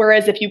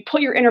 Whereas if you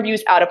put your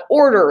interviews out of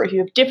order, or if you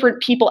have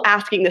different people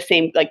asking the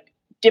same, like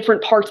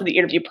different parts of the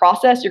interview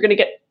process, you're going to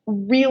get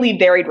really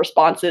varied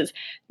responses,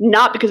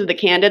 not because of the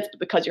candidates, but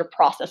because your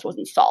process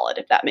wasn't solid,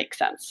 if that makes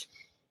sense.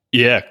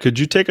 Yeah. Could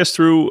you take us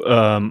through,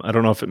 I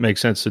don't know if it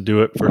makes sense to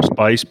do it for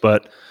Spice,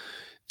 but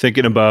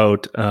thinking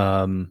about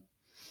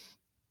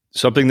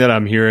something that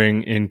I'm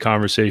hearing in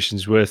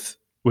conversations with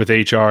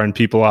HR and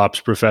people ops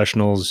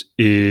professionals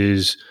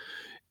is,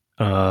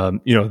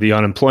 the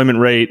unemployment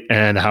rate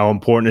and how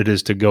important it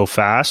is to go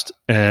fast.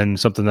 And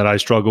something that I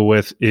struggle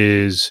with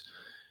is,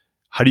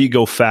 how do you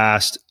go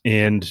fast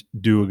and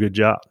do a good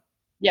job?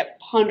 Yep,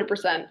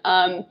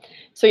 100%.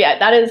 So yeah,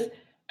 that is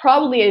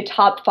probably a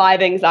top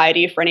 5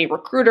 anxiety for any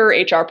recruiter,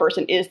 HR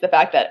person, is the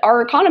fact that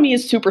our economy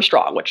is super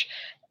strong, which,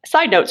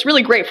 side note, it's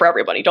really great for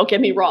everybody. Don't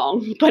get me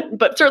wrong,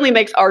 but certainly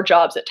makes our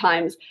jobs at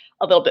times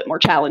a little bit more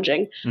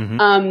challenging.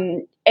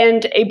 Mm-hmm.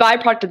 And a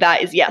byproduct of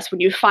that is, yes, when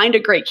you find a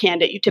great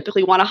candidate, you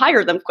typically want to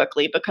hire them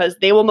quickly, because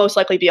they will most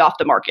likely be off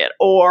the market,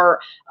 or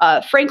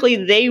frankly,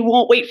 they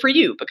won't wait for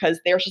you because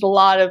there's just a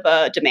lot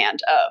of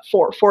demand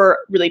for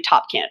really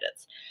top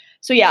candidates.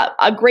 So yeah,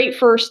 a great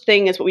first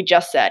thing is what we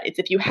just said. It's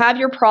if you have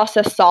your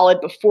process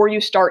solid before you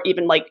start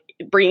even like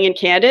bringing in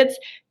candidates,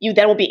 you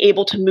then will be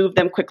able to move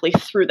them quickly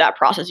through that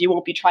process. You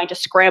won't be trying to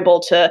scramble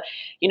to,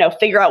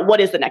 figure out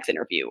what is the next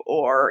interview,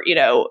 or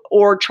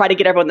try to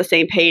get everyone on the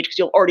same page, because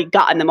you've already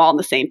gotten them all on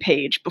the same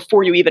page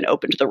before you even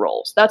open to the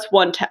roles. That's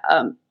one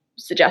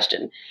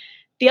suggestion.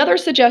 The other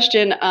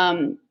suggestion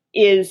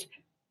is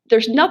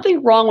there's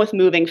nothing wrong with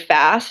moving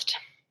fast,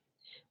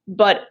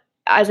 but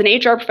as an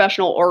HR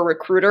professional or a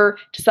recruiter,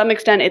 to some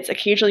extent, it's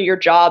occasionally your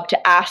job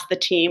to ask the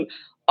team,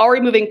 are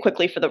we moving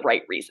quickly for the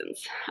right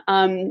reasons?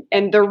 And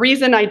the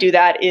reason I do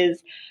that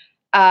is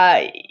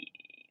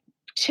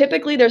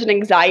typically there's an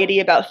anxiety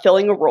about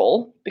filling a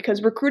role,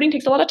 because recruiting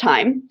takes a lot of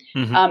time.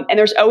 Mm-hmm. And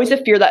there's always a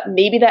fear that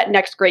maybe that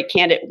next great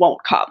candidate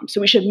won't come. So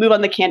we should move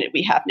on the candidate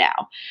we have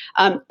now.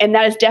 And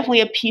that is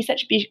definitely a piece that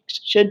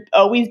should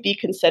always be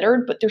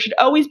considered, but there should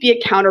always be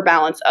a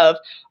counterbalance of,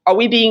 are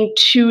we being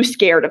too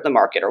scared of the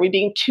market? Are we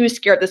being too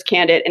scared of this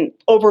candidate and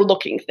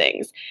overlooking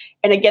things?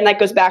 And again, that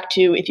goes back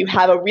to, if you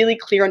have a really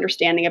clear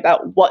understanding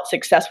about what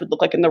success would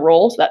look like in the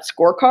role, so that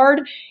scorecard,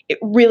 it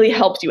really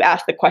helps you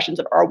ask the questions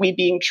of, are we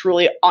being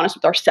truly honest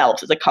with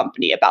ourselves as a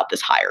company about this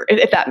hire,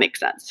 if that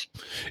makes sense.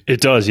 It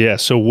does, yeah.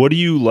 So what do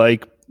you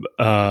like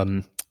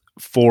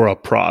for a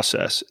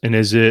process? And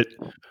is it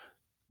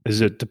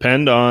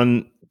depend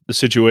on the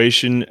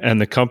situation and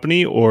the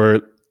company,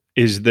 or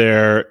is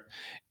there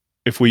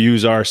if we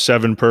use our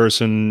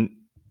 7-person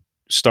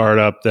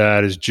startup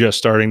that is just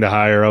starting to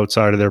hire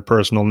outside of their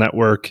personal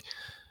network,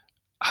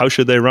 how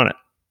should they run it?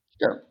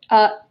 Sure.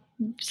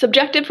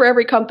 Subjective for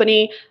every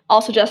company.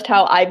 I'll suggest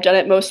how I've done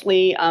it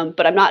mostly,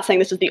 but I'm not saying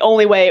this is the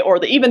only way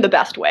or even the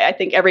best way. I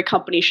think every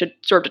company should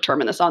sort of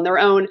determine this on their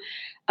own.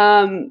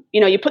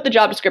 You put the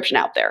job description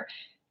out there.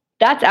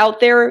 That's out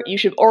there. You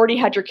should have already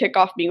had your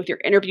kickoff meeting with your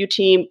interview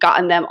team,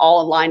 gotten them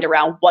all aligned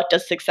around what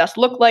does success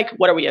look like?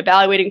 What are we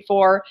evaluating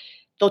for?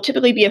 There'll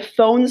typically be a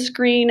phone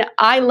screen.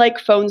 I like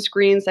phone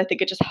screens. I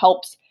think it just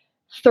helps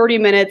 30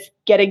 minutes,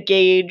 get a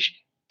gauge.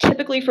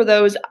 Typically for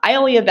those, I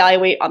only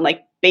evaluate on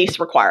like base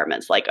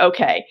requirements. Like,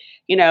 okay,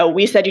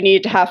 we said you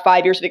needed to have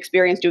 5 years of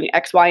experience doing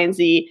X, Y, and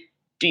Z.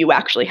 Do you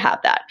actually have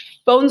that?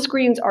 Phone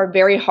screens are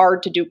very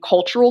hard to do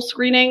cultural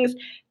screenings.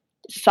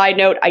 Side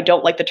note, I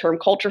don't like the term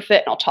culture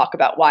fit, and I'll talk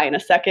about why in a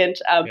second.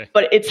 Okay.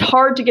 But it's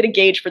hard to get a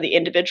gauge for the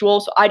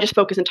individual. So I just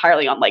focus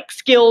entirely on like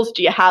skills.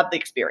 Do you have the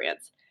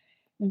experience?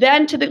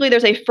 Then typically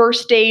there's a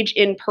first stage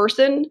in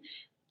person.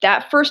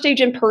 That first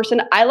stage in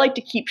person, I like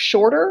to keep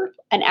shorter,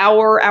 an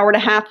hour, hour and a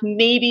half,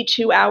 maybe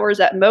 2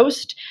 hours at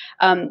most.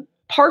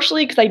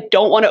 Partially because I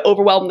don't want to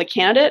overwhelm the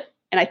candidate.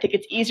 And I think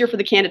it's easier for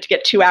the candidate to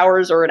get 2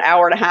 hours or an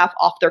hour and a half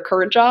off their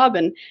current job.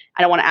 And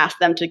I don't want to ask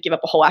them to give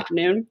up a whole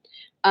afternoon.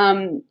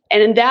 And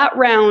in that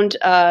round,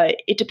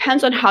 it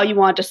depends on how you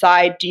want to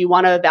decide. Do you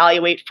want to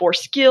evaluate for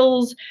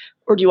skills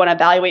or do you want to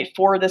evaluate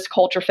for this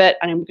culture fit?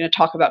 And I'm going to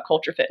talk about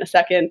culture fit in a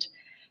second.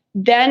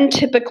 Then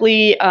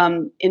typically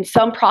in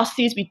some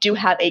processes, we do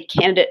have a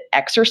candidate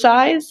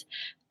exercise.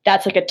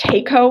 That's like a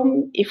take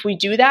home. If we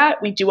do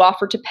that, we do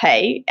offer to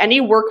pay. Any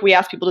work we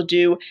ask people to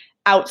do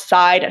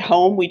outside at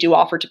home, we do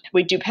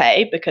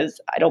pay because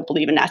I don't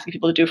believe in asking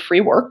people to do free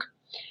work.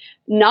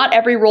 Not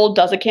every role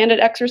does a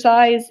candidate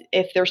exercise.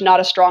 If there's not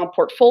a strong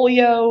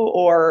portfolio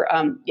or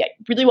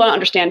really want to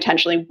understand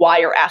intentionally why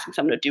you're asking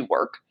someone to do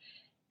work.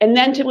 And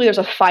then typically there's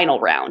a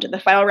final round. And the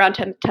final round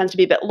tends to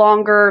be a bit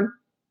longer.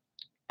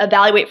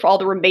 Evaluate for all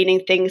the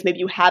remaining things maybe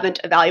you haven't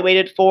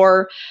evaluated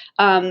for.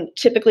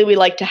 Typically, we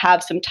like to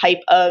have some type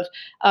of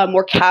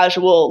more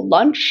casual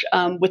lunch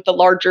with the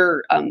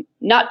larger,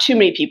 not too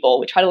many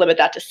people. We try to limit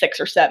that to 6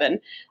 or 7,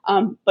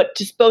 but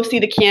to both see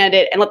the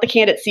candidate and let the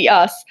candidate see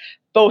us,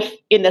 both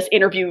in this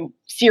interview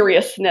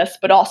seriousness,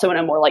 but also in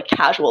a more like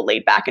casual,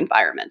 laid back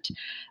environment.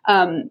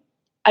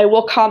 I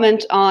will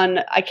comment on,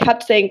 I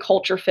kept saying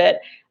culture fit.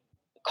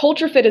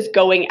 Culture fit is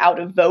going out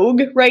of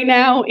vogue right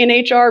now in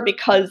HR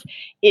because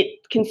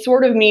it can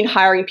sort of mean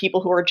hiring people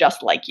who are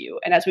just like you.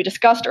 And as we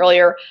discussed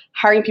earlier,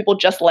 hiring people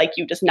just like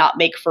you does not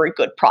make for a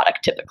good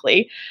product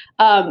typically.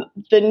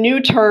 The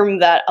new term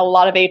that a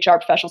lot of HR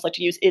professionals like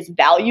to use is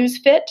values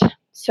fit.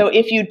 So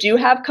if you do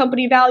have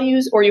company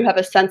values or you have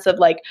a sense of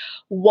like,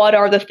 what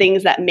are the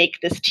things that make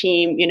this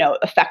team,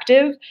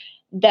 effective,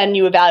 then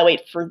you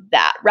evaluate for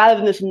that rather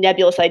than this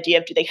nebulous idea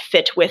of do they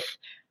fit with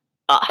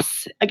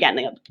us. Again,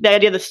 the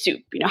idea of the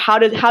soup, how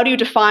do you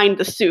define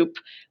the soup?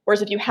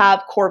 Whereas if you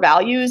have core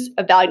values,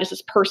 evaluating does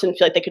this person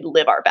feel like they could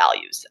live our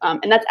values?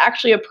 And that's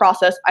actually a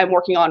process I'm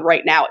working on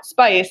right now at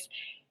Spice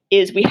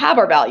is we have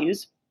our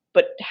values,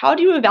 but how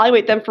do you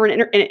evaluate them for in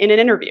an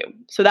interview?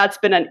 So that's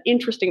been an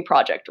interesting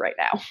project right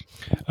now.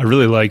 I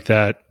really like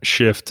that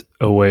shift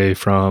away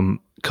from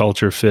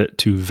culture fit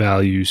to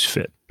values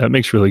fit. That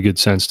makes really good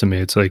sense to me.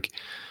 It's like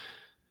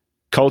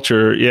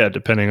culture,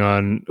 depending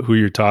on who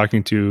you're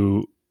talking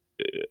to,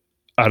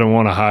 I don't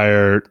want to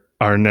hire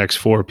our next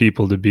 4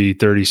 people to be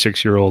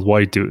 36-year-old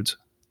white dudes.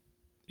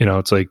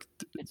 It's like,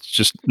 it's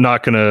just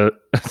not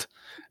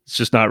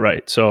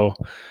right. So,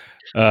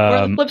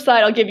 on the flip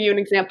side, I'll give you an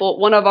example.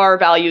 One of our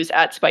values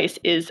at Spice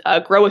is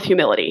grow with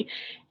humility.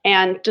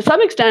 And to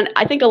some extent,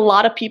 I think a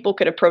lot of people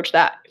could approach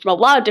that from a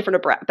lot of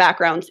different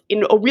backgrounds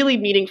in a really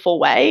meaningful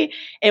way.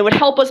 And it would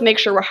help us make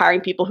sure we're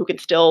hiring people who can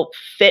still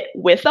fit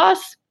with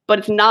us, but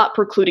it's not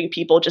precluding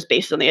people just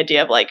based on the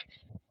idea of like,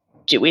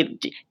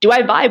 do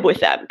I vibe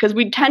with them? Because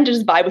we tend to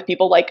just vibe with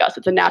people like us.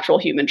 It's a natural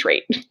human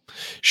trait.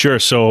 Sure.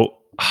 So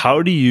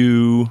how do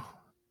you,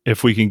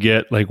 if we can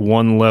get like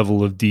one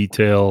level of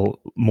detail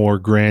more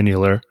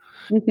granular,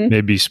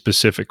 maybe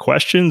specific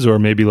questions or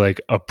maybe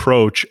like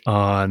approach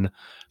on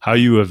how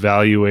you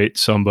evaluate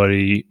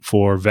somebody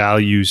for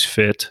values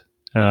fit?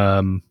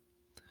 I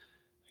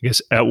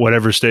guess at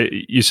whatever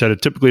state you said,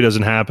 it typically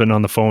doesn't happen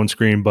on the phone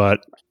screen,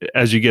 but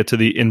as you get to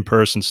the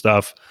in-person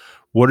stuff,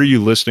 what are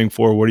you listening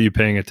for? What are you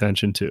paying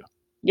attention to?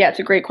 Yeah, it's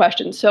a great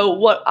question. So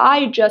what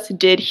I just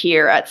did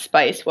here at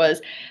Spice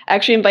was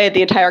actually invited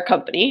the entire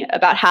company.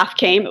 About half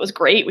came. It was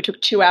great. We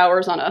took 2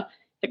 hours on I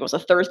think it was a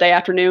Thursday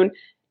afternoon.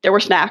 There were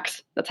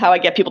snacks. That's how I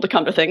get people to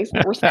come to things.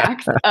 There were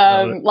snacks.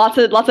 Lots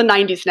of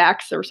 90s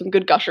snacks. There were some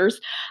good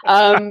Gushers.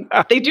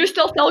 They do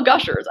still sell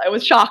Gushers. I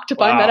was shocked to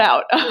find that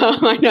out.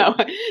 I know.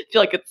 I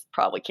feel like it's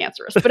probably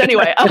cancerous. But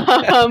anyway,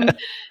 and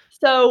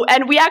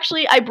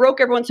I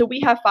broke everyone. So we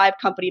have 5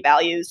 company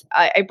values.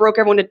 I broke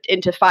everyone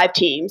into 5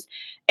 teams.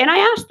 And I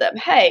asked them,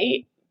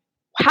 hey,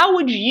 how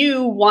would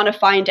you want to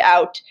find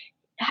out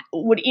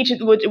would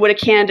a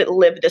candidate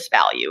live this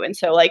value? And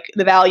so, like,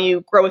 the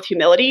value grow with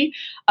humility.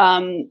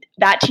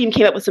 That team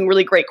came up with some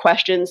really great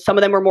questions. Some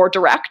of them were more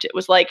direct. It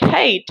was like,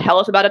 hey, tell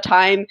us about a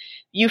time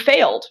you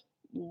failed.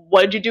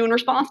 What did you do in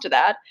response to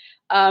that?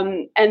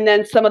 And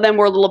then some of them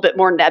were a little bit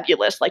more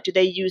nebulous. Like, do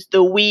they use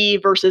the we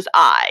versus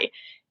I?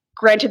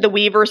 Granted, the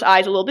we versus I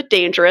is a little bit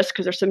dangerous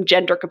because there's some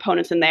gender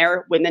components in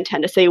there. Women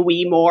tend to say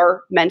we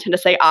more. Men tend to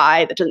say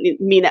I. That doesn't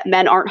mean that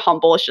men aren't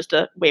humble. It's just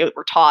a way that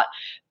we're taught.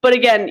 But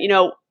again,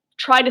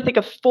 try to think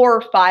of 4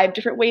 or 5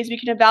 different ways we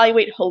can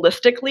evaluate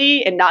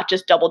holistically and not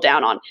just double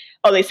down on,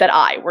 oh, they said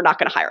I, we're not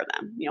going to hire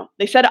them.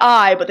 They said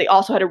I, but they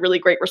also had a really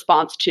great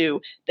response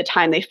to the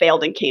time they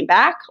failed and came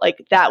back.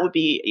 Like, that would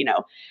be,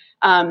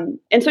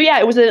 and so, yeah,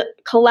 it was a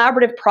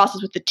collaborative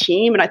process with the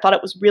team. And I thought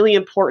it was really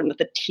important that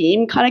the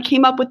team kind of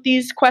came up with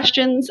these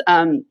questions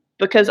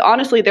because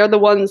honestly, they're the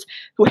ones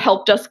who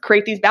helped us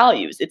create these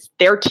values. It's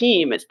their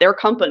team. It's their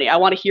company. I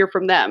want to hear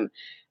from them.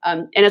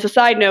 And as a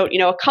side note,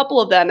 a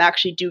couple of them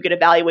actually do get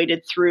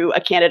evaluated through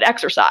a candidate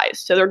exercise.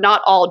 So they're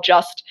not all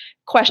just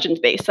questions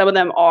based. Some of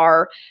them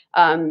are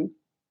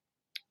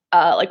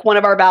like, one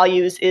of our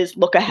values is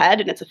look ahead,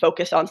 and it's a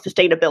focus on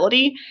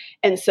sustainability.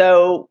 And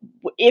so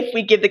if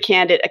we give the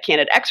candidate a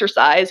candidate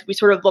exercise, we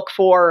sort of look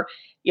for,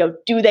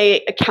 do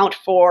they account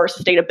for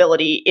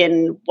sustainability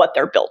in what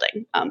they're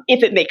building,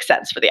 if it makes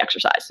sense for the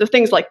exercise. So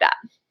things like that.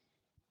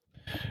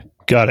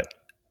 Got it.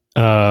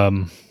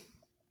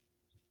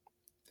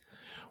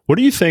 What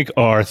do you think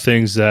are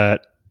things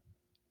that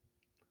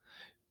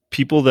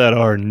people that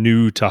are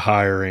new to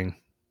hiring,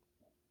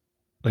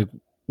 like,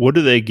 what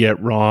do they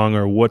get wrong,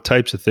 or what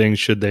types of things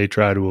should they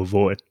try to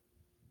avoid?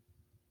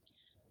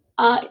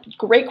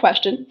 Great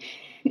question.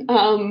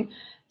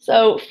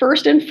 So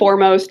first and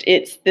foremost,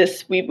 it's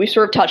this, we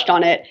sort of touched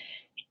on it.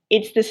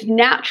 It's this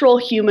natural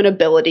human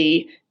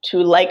ability to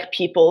like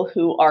people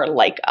who are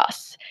like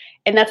us.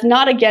 And that's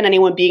not, again,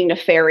 anyone being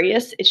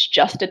nefarious. It's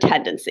just a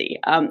tendency.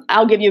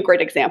 I'll give you a great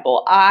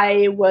example.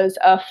 I was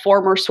a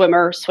former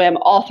swimmer, swam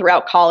all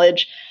throughout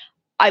college.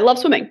 I love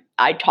swimming.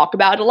 I talk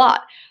about it a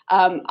lot.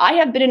 I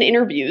have been in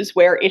interviews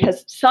where it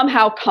has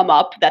somehow come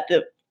up that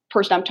the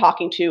person I'm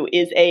talking to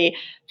is a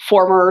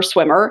former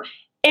swimmer,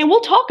 and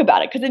we'll talk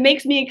about it because it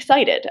makes me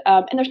excited.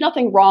 And there's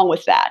nothing wrong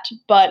with that.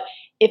 But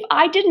if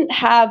I didn't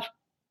have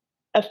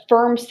a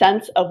firm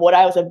sense of what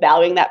I was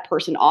evaluating that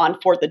person on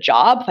for the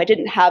job, if I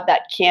didn't have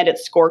that candidate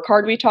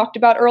scorecard we talked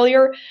about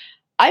earlier,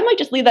 I might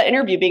just leave that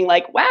interview being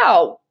like,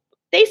 wow,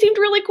 they seemed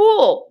really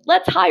cool.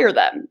 Let's hire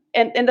them.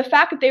 And the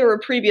fact that they were a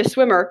previous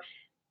swimmer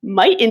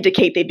might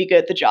indicate they'd be good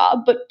at the job,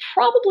 but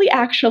probably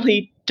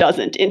actually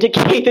doesn't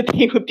indicate that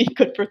they would be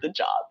good for the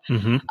job.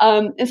 Mm-hmm.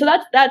 And so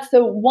that's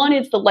so one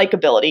is the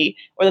likability,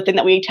 or the thing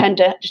that we tend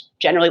to just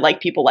generally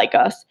like people like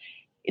us.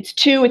 It's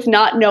 2, it's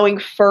not knowing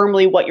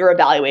firmly what you're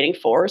evaluating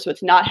for. So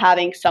it's not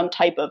having some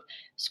type of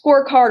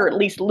scorecard or at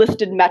least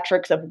listed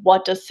metrics of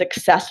what does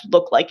success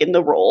look like in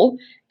the role.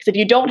 Because if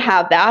you don't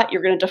have that,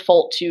 you're going to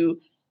default to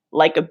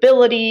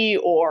likability,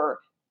 or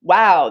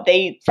wow,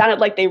 they sounded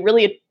like they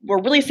really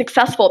were really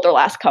successful at their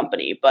last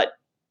company, but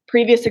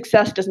previous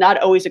success does not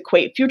always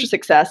equate future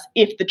success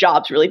if the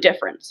job's really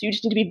different. So you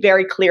just need to be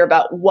very clear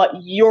about what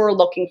you're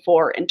looking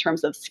for in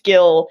terms of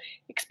skill,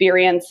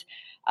 experience.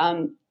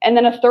 And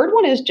then a third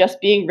one is just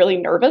being really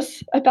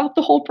nervous about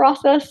the whole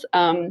process.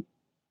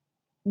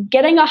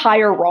 Getting a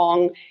hire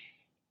wrong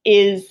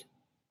is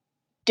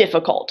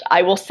difficult.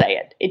 I will say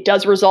it. It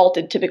does result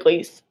in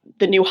typically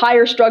the new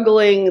hire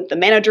struggling, the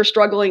manager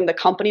struggling, the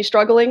company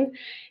struggling.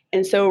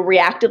 And so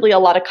reactively, a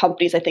lot of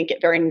companies, I think, get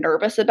very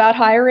nervous about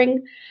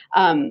hiring.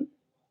 And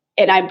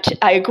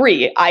I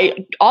agree.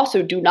 I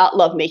also do not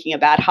love making a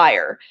bad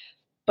hire.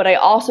 But I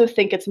also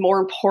think it's more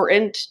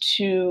important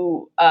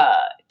to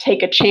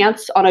take a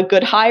chance on a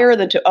good hire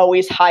than to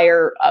always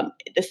hire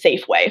the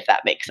safe way, if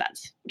that makes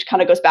sense. Which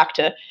kind of goes back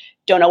to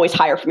don't always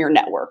hire from your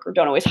network, or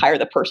don't always hire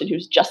the person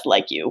who's just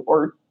like you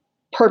or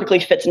perfectly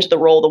fits into the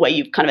role the way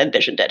you've kind of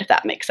envisioned it, if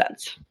that makes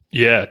sense.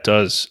 Yeah, it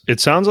does. It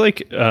sounds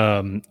like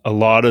a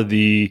lot of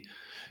the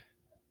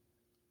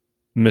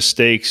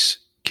mistakes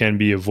can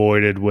be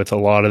avoided with a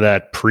lot of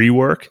that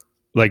pre-work,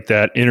 like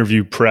that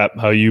interview prep,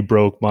 how you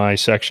broke my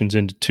sections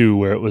into 2,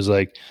 where it was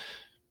like,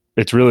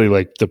 it's really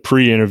like the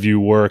pre-interview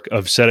work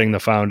of setting the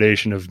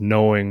foundation of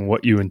knowing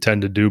what you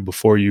intend to do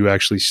before you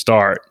actually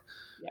start.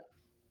 Yeah.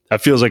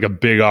 That feels like a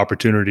big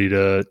opportunity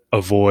to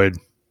avoid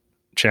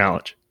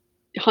challenge.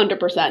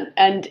 100%.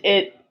 And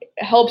it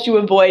helps you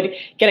avoid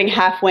getting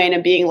halfway in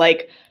and being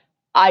like,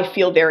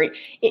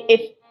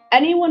 if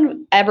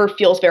anyone ever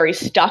feels very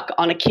stuck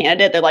on a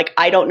candidate, they're like,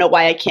 I don't know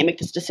why I can't make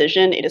this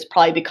decision. It is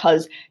probably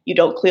because you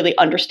don't clearly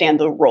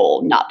understand the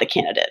role, not the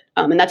candidate.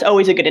 And that's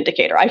always a good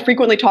indicator. I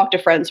frequently talk to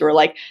friends who are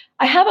like,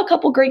 I have a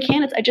couple great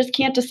candidates, I just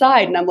can't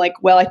decide. And I'm like,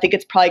 well, I think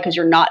it's probably because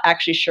you're not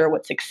actually sure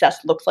what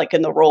success looks like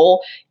in the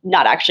role,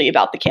 not actually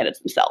about the candidates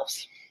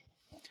themselves.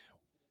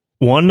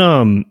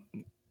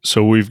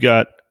 So we've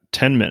got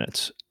 10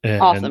 minutes.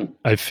 And awesome.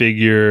 I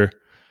figure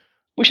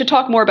we should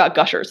talk more about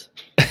gushers.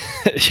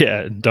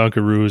 Yeah,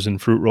 Dunkaroos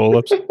and fruit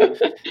roll-ups.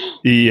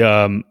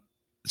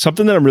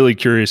 something that I'm really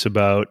curious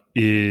about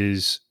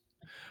is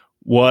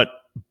what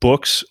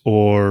books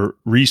or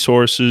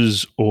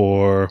resources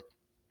or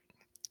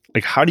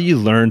like, how do you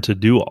learn to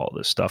do all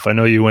this stuff? I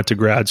know you went to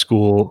grad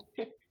school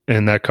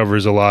and that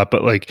covers a lot,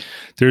 but like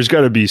there's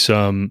got to be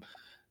some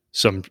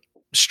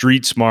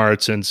street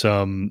smarts and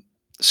some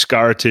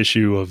scar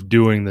tissue of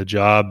doing the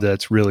job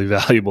that's really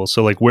valuable.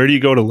 So like, where do you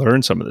go to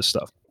learn some of this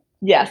stuff?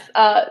 Yes.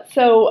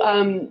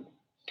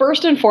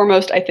 First and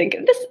foremost, I think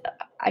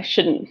I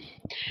shouldn't,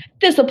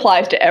 this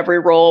applies to every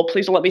role.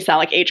 Please don't let me sound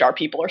like HR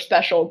people are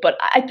special, but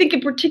I think in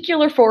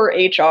particular for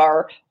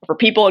HR, for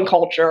people and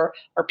culture,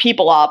 or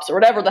people ops, or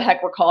whatever the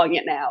heck we're calling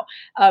it now,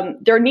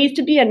 there needs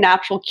to be a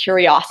natural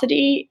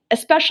curiosity,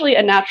 especially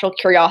a natural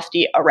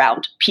curiosity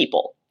around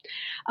people.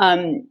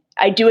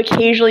 I do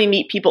occasionally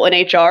meet people in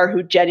HR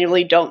who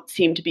genuinely don't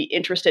seem to be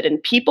interested in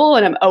people,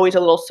 and I'm always a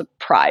little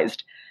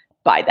surprised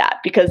by that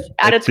because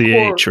at its the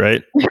core, H,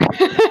 right?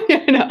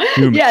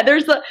 Yeah,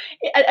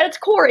 at its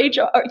core,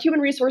 HR, human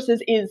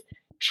resources is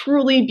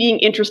truly being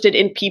interested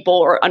in people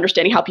or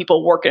understanding how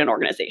people work in an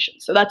organization.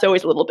 So that's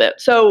always a little bit.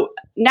 So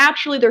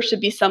naturally, there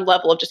should be some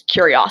level of just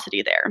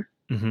curiosity there.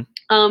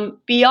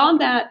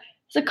 Beyond that,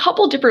 there's a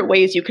couple different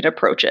ways you can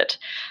approach it.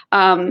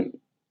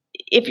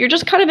 If you're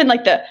just kind of in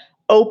like the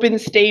open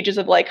stages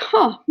of like,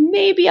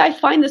 maybe I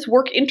find this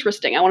work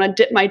interesting, I want to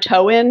dip my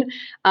toe in.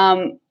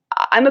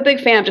 I'm a big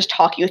fan of just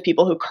talking with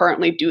people who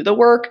currently do the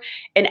work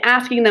and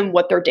asking them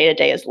what their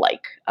day-to-day is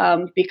like.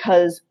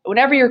 Because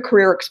whenever you're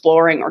career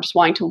exploring or just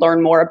wanting to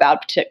learn more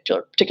about a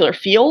particular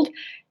field,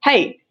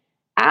 hey,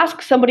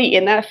 ask somebody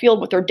in that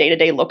field what their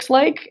day-to-day looks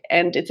like.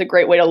 And it's a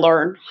great way to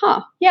learn,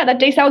 yeah, that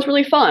day sounds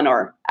really fun.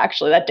 Or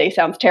actually, that day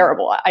sounds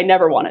terrible. I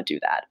never want to do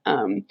that.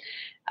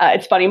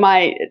 It's funny.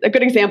 A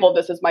good example of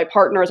this is my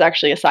partner is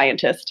actually a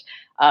scientist.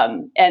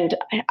 And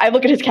I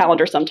look at his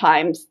calendar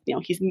sometimes.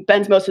 He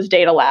spends most of his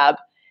day at a lab.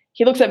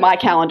 He looks at my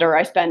calendar.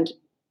 I spend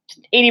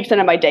 80%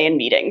 of my day in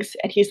meetings.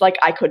 And he's like,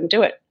 I couldn't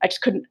do it. I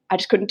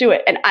just couldn't do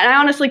it. And I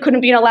honestly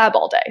couldn't be in a lab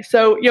all day.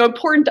 So,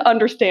 important to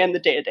understand the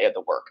day-to-day of the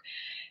work.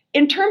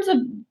 In terms of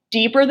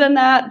deeper than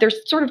that, there's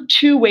sort of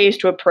two ways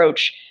to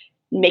approach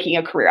making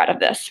a career out of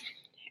this.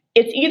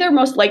 It's either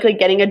most likely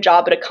getting a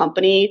job at a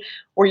company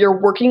where you're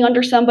working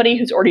under somebody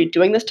who's already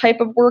doing this type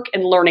of work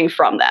and learning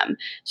from them.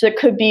 So it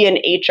could be an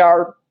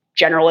HR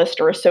generalist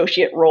or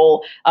associate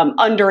role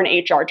under an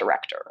HR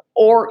director.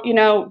 Or,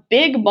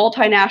 big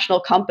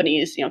multinational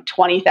companies,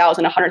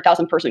 20,000,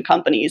 100,000 person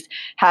companies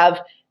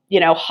have,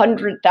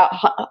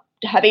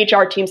 have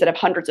HR teams that have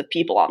hundreds of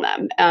people on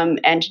them.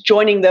 And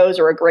joining those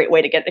are a great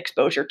way to get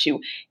exposure to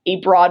a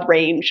broad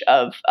range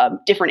of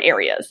different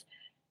areas.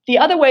 The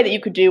other way that you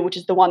could do, which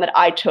is the one that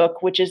I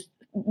took, which is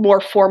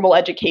more formal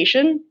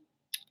education,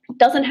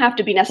 doesn't have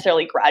to be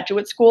necessarily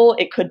graduate school.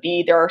 It could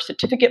be, there are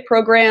certificate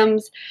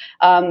programs.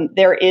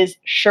 There is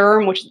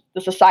SHRM, which is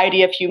the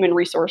Society of Human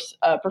Resource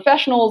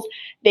Professionals.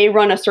 They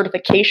run a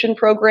certification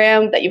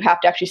program that you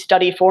have to actually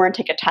study for and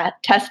take a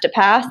test to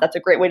pass. That's a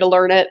great way to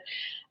learn it.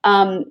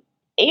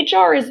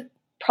 HR is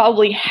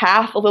probably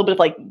half a little bit of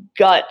like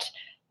gut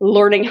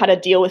learning how to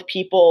deal with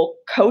people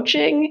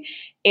coaching,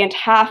 and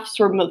half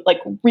sort of like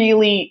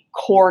really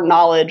core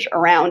knowledge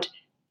around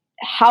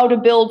how to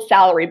build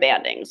salary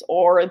bandings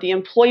or the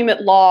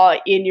employment law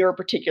in your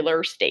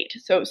particular state.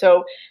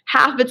 So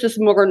half it's this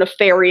more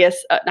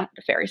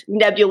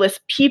nebulous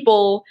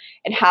people,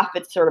 and half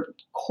it's sort of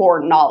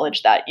core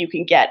knowledge that you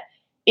can get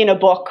in a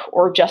book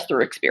or just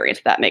through experience,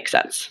 if that makes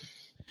sense.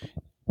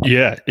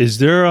 Yeah. Is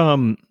there,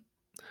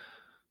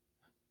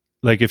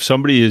 like if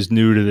somebody is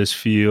new to this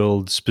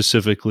field,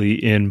 specifically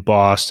in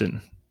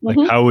Boston, like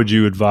how would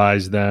you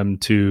advise them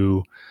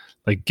to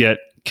like get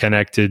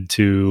connected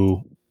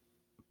to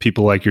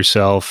people like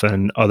yourself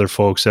and other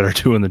folks that are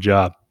doing the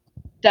job?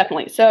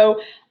 Definitely. So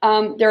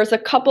there's a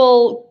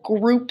couple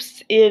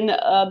groups in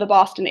the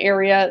Boston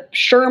area.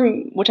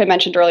 SHRM, which I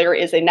mentioned earlier,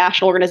 is a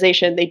national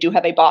organization. They do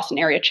have a Boston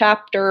area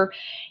chapter.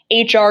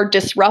 HR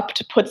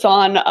Disrupt puts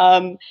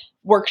on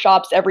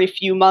workshops every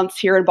few months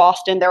here in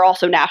Boston. They're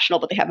also national,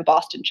 but they have a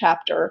Boston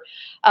chapter.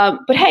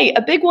 But hey,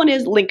 a big one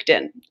is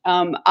LinkedIn.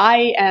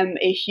 I am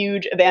a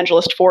huge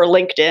evangelist for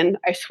LinkedIn.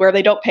 I swear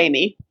they don't pay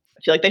me.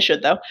 I feel like they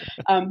should, though.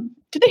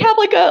 Do they have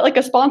like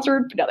a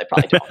sponsored? No, they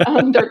probably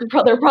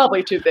don't. They're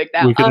probably too big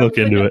now. We can look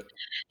into it.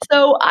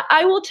 So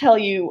I will tell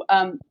you,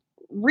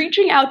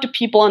 reaching out to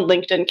people on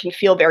LinkedIn can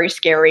feel very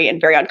scary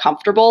and very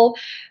uncomfortable.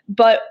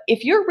 But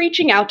if you're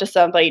reaching out to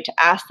somebody to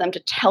ask them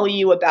to tell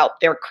you about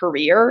their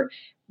career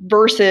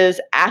versus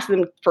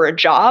asking them for a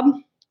job,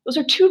 those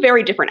are two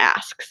very different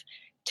asks.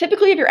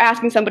 Typically, if you're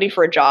asking somebody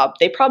for a job,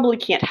 they probably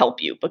can't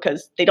help you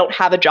because they don't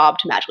have a job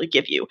to magically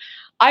give you.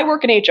 I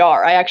work in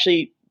HR. I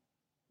actually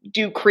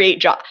do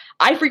create jobs.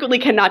 I frequently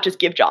cannot just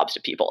give jobs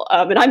to people,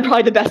 and I'm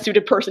probably the best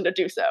suited person to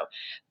do so.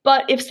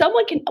 But if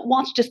someone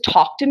wants to just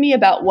talk to me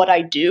about what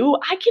I do,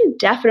 I can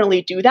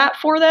definitely do that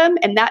for them,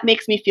 and that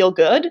makes me feel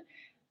good.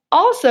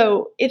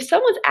 Also, if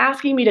someone's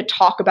asking me to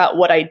talk about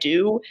what I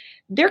do,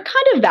 they're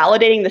kind of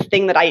validating the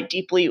thing that I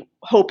deeply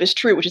hope is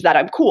true, which is that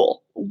I'm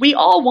cool. We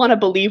all want to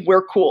believe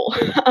we're cool.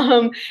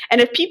 And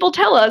if people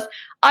tell us,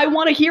 I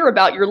want to hear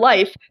about your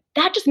life,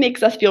 that just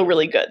makes us feel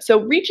really good.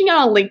 So reaching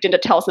out on LinkedIn to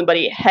tell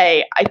somebody,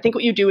 hey, I think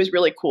what you do is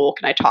really cool.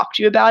 Can I talk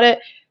to you about it?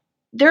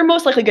 They're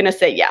most likely going to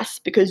say yes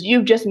because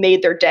you've just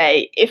made their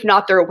day, if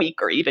not their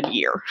week or even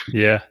year.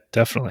 Yeah,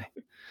 definitely.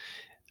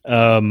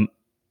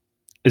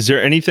 Is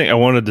there anything I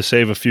wanted to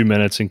save a few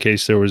minutes in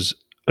case there was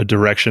a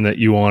direction that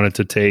you wanted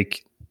to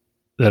take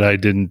that I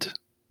didn't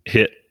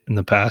hit in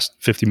the past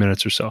 50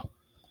 minutes or so?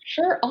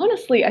 Sure.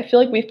 Honestly, I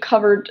feel like we've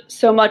covered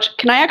so much.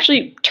 Can I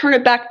actually turn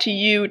it back to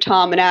you,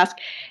 Tom, and ask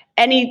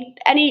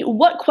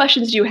what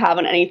questions do you have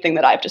on anything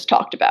that I've just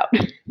talked about?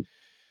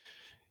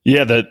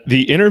 Yeah,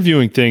 the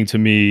interviewing thing to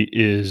me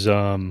is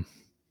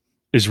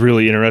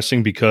really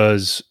interesting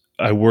because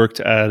I worked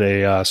at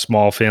a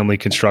small family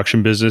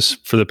construction business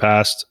for the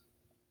past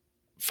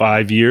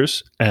 5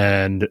 years,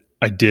 and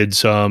I did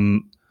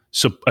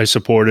I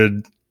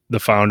supported the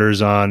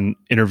founders on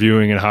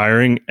interviewing and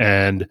hiring,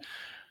 and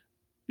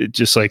it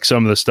just like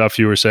some of the stuff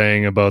you were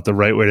saying about the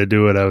right way to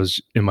do it, I was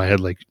in my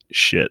head like,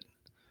 shit,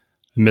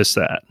 I missed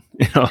that.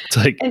 It's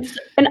like,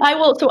 and I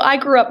will. So I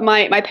grew up.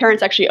 My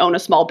parents actually own a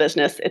small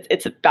business.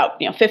 It's about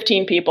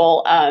 15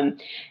 people.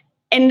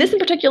 And this in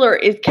particular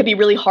can be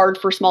really hard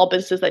for small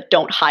businesses that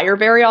don't hire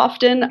very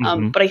often.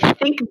 But I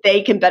think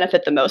they can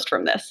benefit the most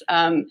from this.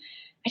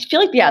 I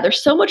feel like,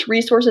 there's so much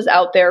resources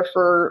out there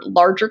for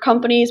larger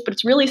companies, but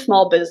it's really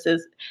small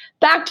businesses.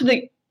 Back to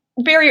the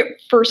very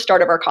first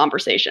start of our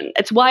conversation.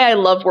 It's why I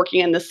love working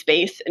in this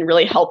space and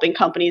really helping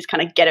companies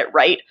kind of get it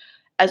right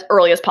as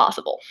early as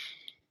possible.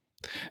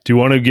 Do you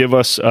want to give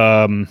us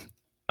a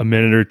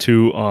minute or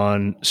two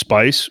on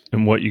Spice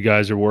and what you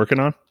guys are working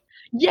on?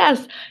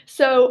 Yes.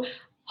 So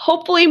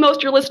hopefully most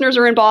of your listeners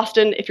are in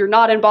Boston. If you're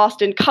not in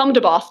Boston, come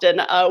to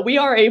Boston. We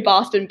are a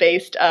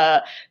Boston-based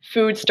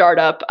food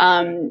startup,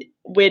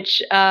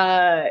 which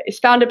is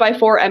founded by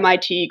 4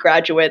 MIT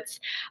graduates.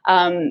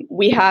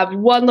 We have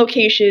one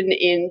location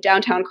in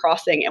downtown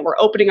Crossing, and we're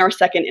opening our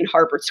second in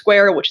Harvard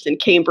Square, which is in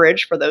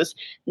Cambridge for those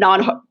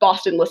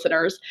non-Boston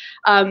listeners.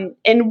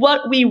 And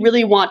what we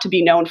really want to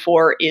be known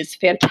for is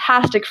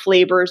fantastic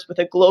flavors with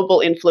a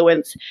global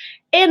influence,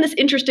 and this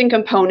interesting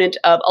component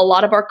of a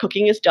lot of our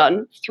cooking is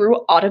done through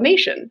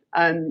automation.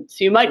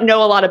 So you might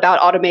know a lot about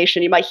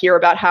automation. You might hear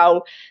about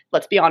how,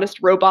 let's be honest,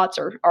 robots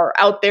are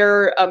out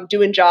there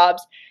doing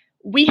jobs.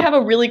 We have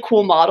a really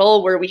cool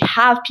model where we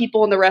have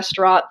people in the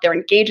restaurant. They're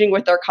engaging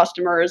with their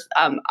customers.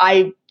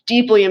 I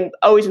deeply am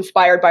always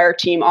inspired by our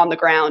team on the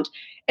ground.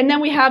 And then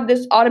we have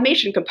this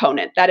automation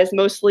component that is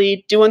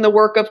mostly doing the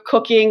work of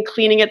cooking,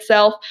 cleaning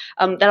itself,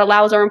 that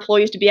allows our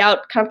employees to be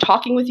out kind of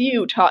talking with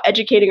you,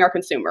 educating our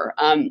consumer.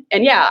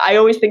 I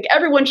always think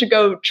everyone should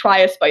go try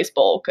a Spice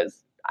Bowl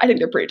because I think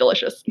they're pretty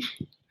delicious.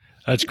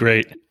 That's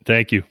great.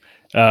 Thank you.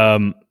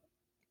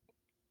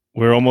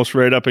 We're almost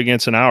right up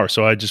against an hour,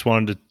 so I just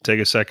wanted to take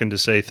a second to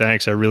say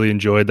thanks. I really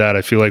enjoyed that.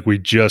 I feel like we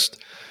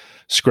just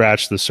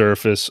scratched the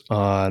surface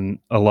on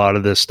a lot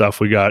of this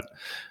stuff. We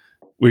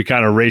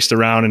kind of raced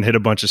around and hit a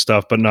bunch of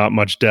stuff, but not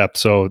much depth.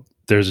 So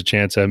there's a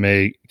chance I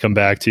may come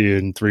back to you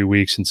in 3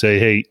 weeks and say,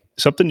 hey,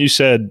 something you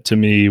said to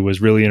me was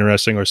really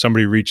interesting, or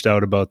somebody reached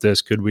out about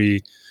this. Could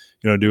we,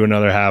 do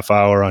another half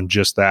hour on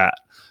just that?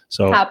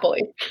 So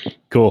happily.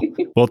 Cool.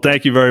 Well,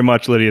 thank you very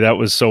much, Lydia. That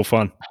was so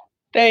fun.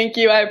 Thank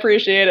you. I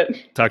appreciate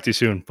it. Talk to you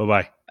soon.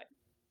 Bye-bye.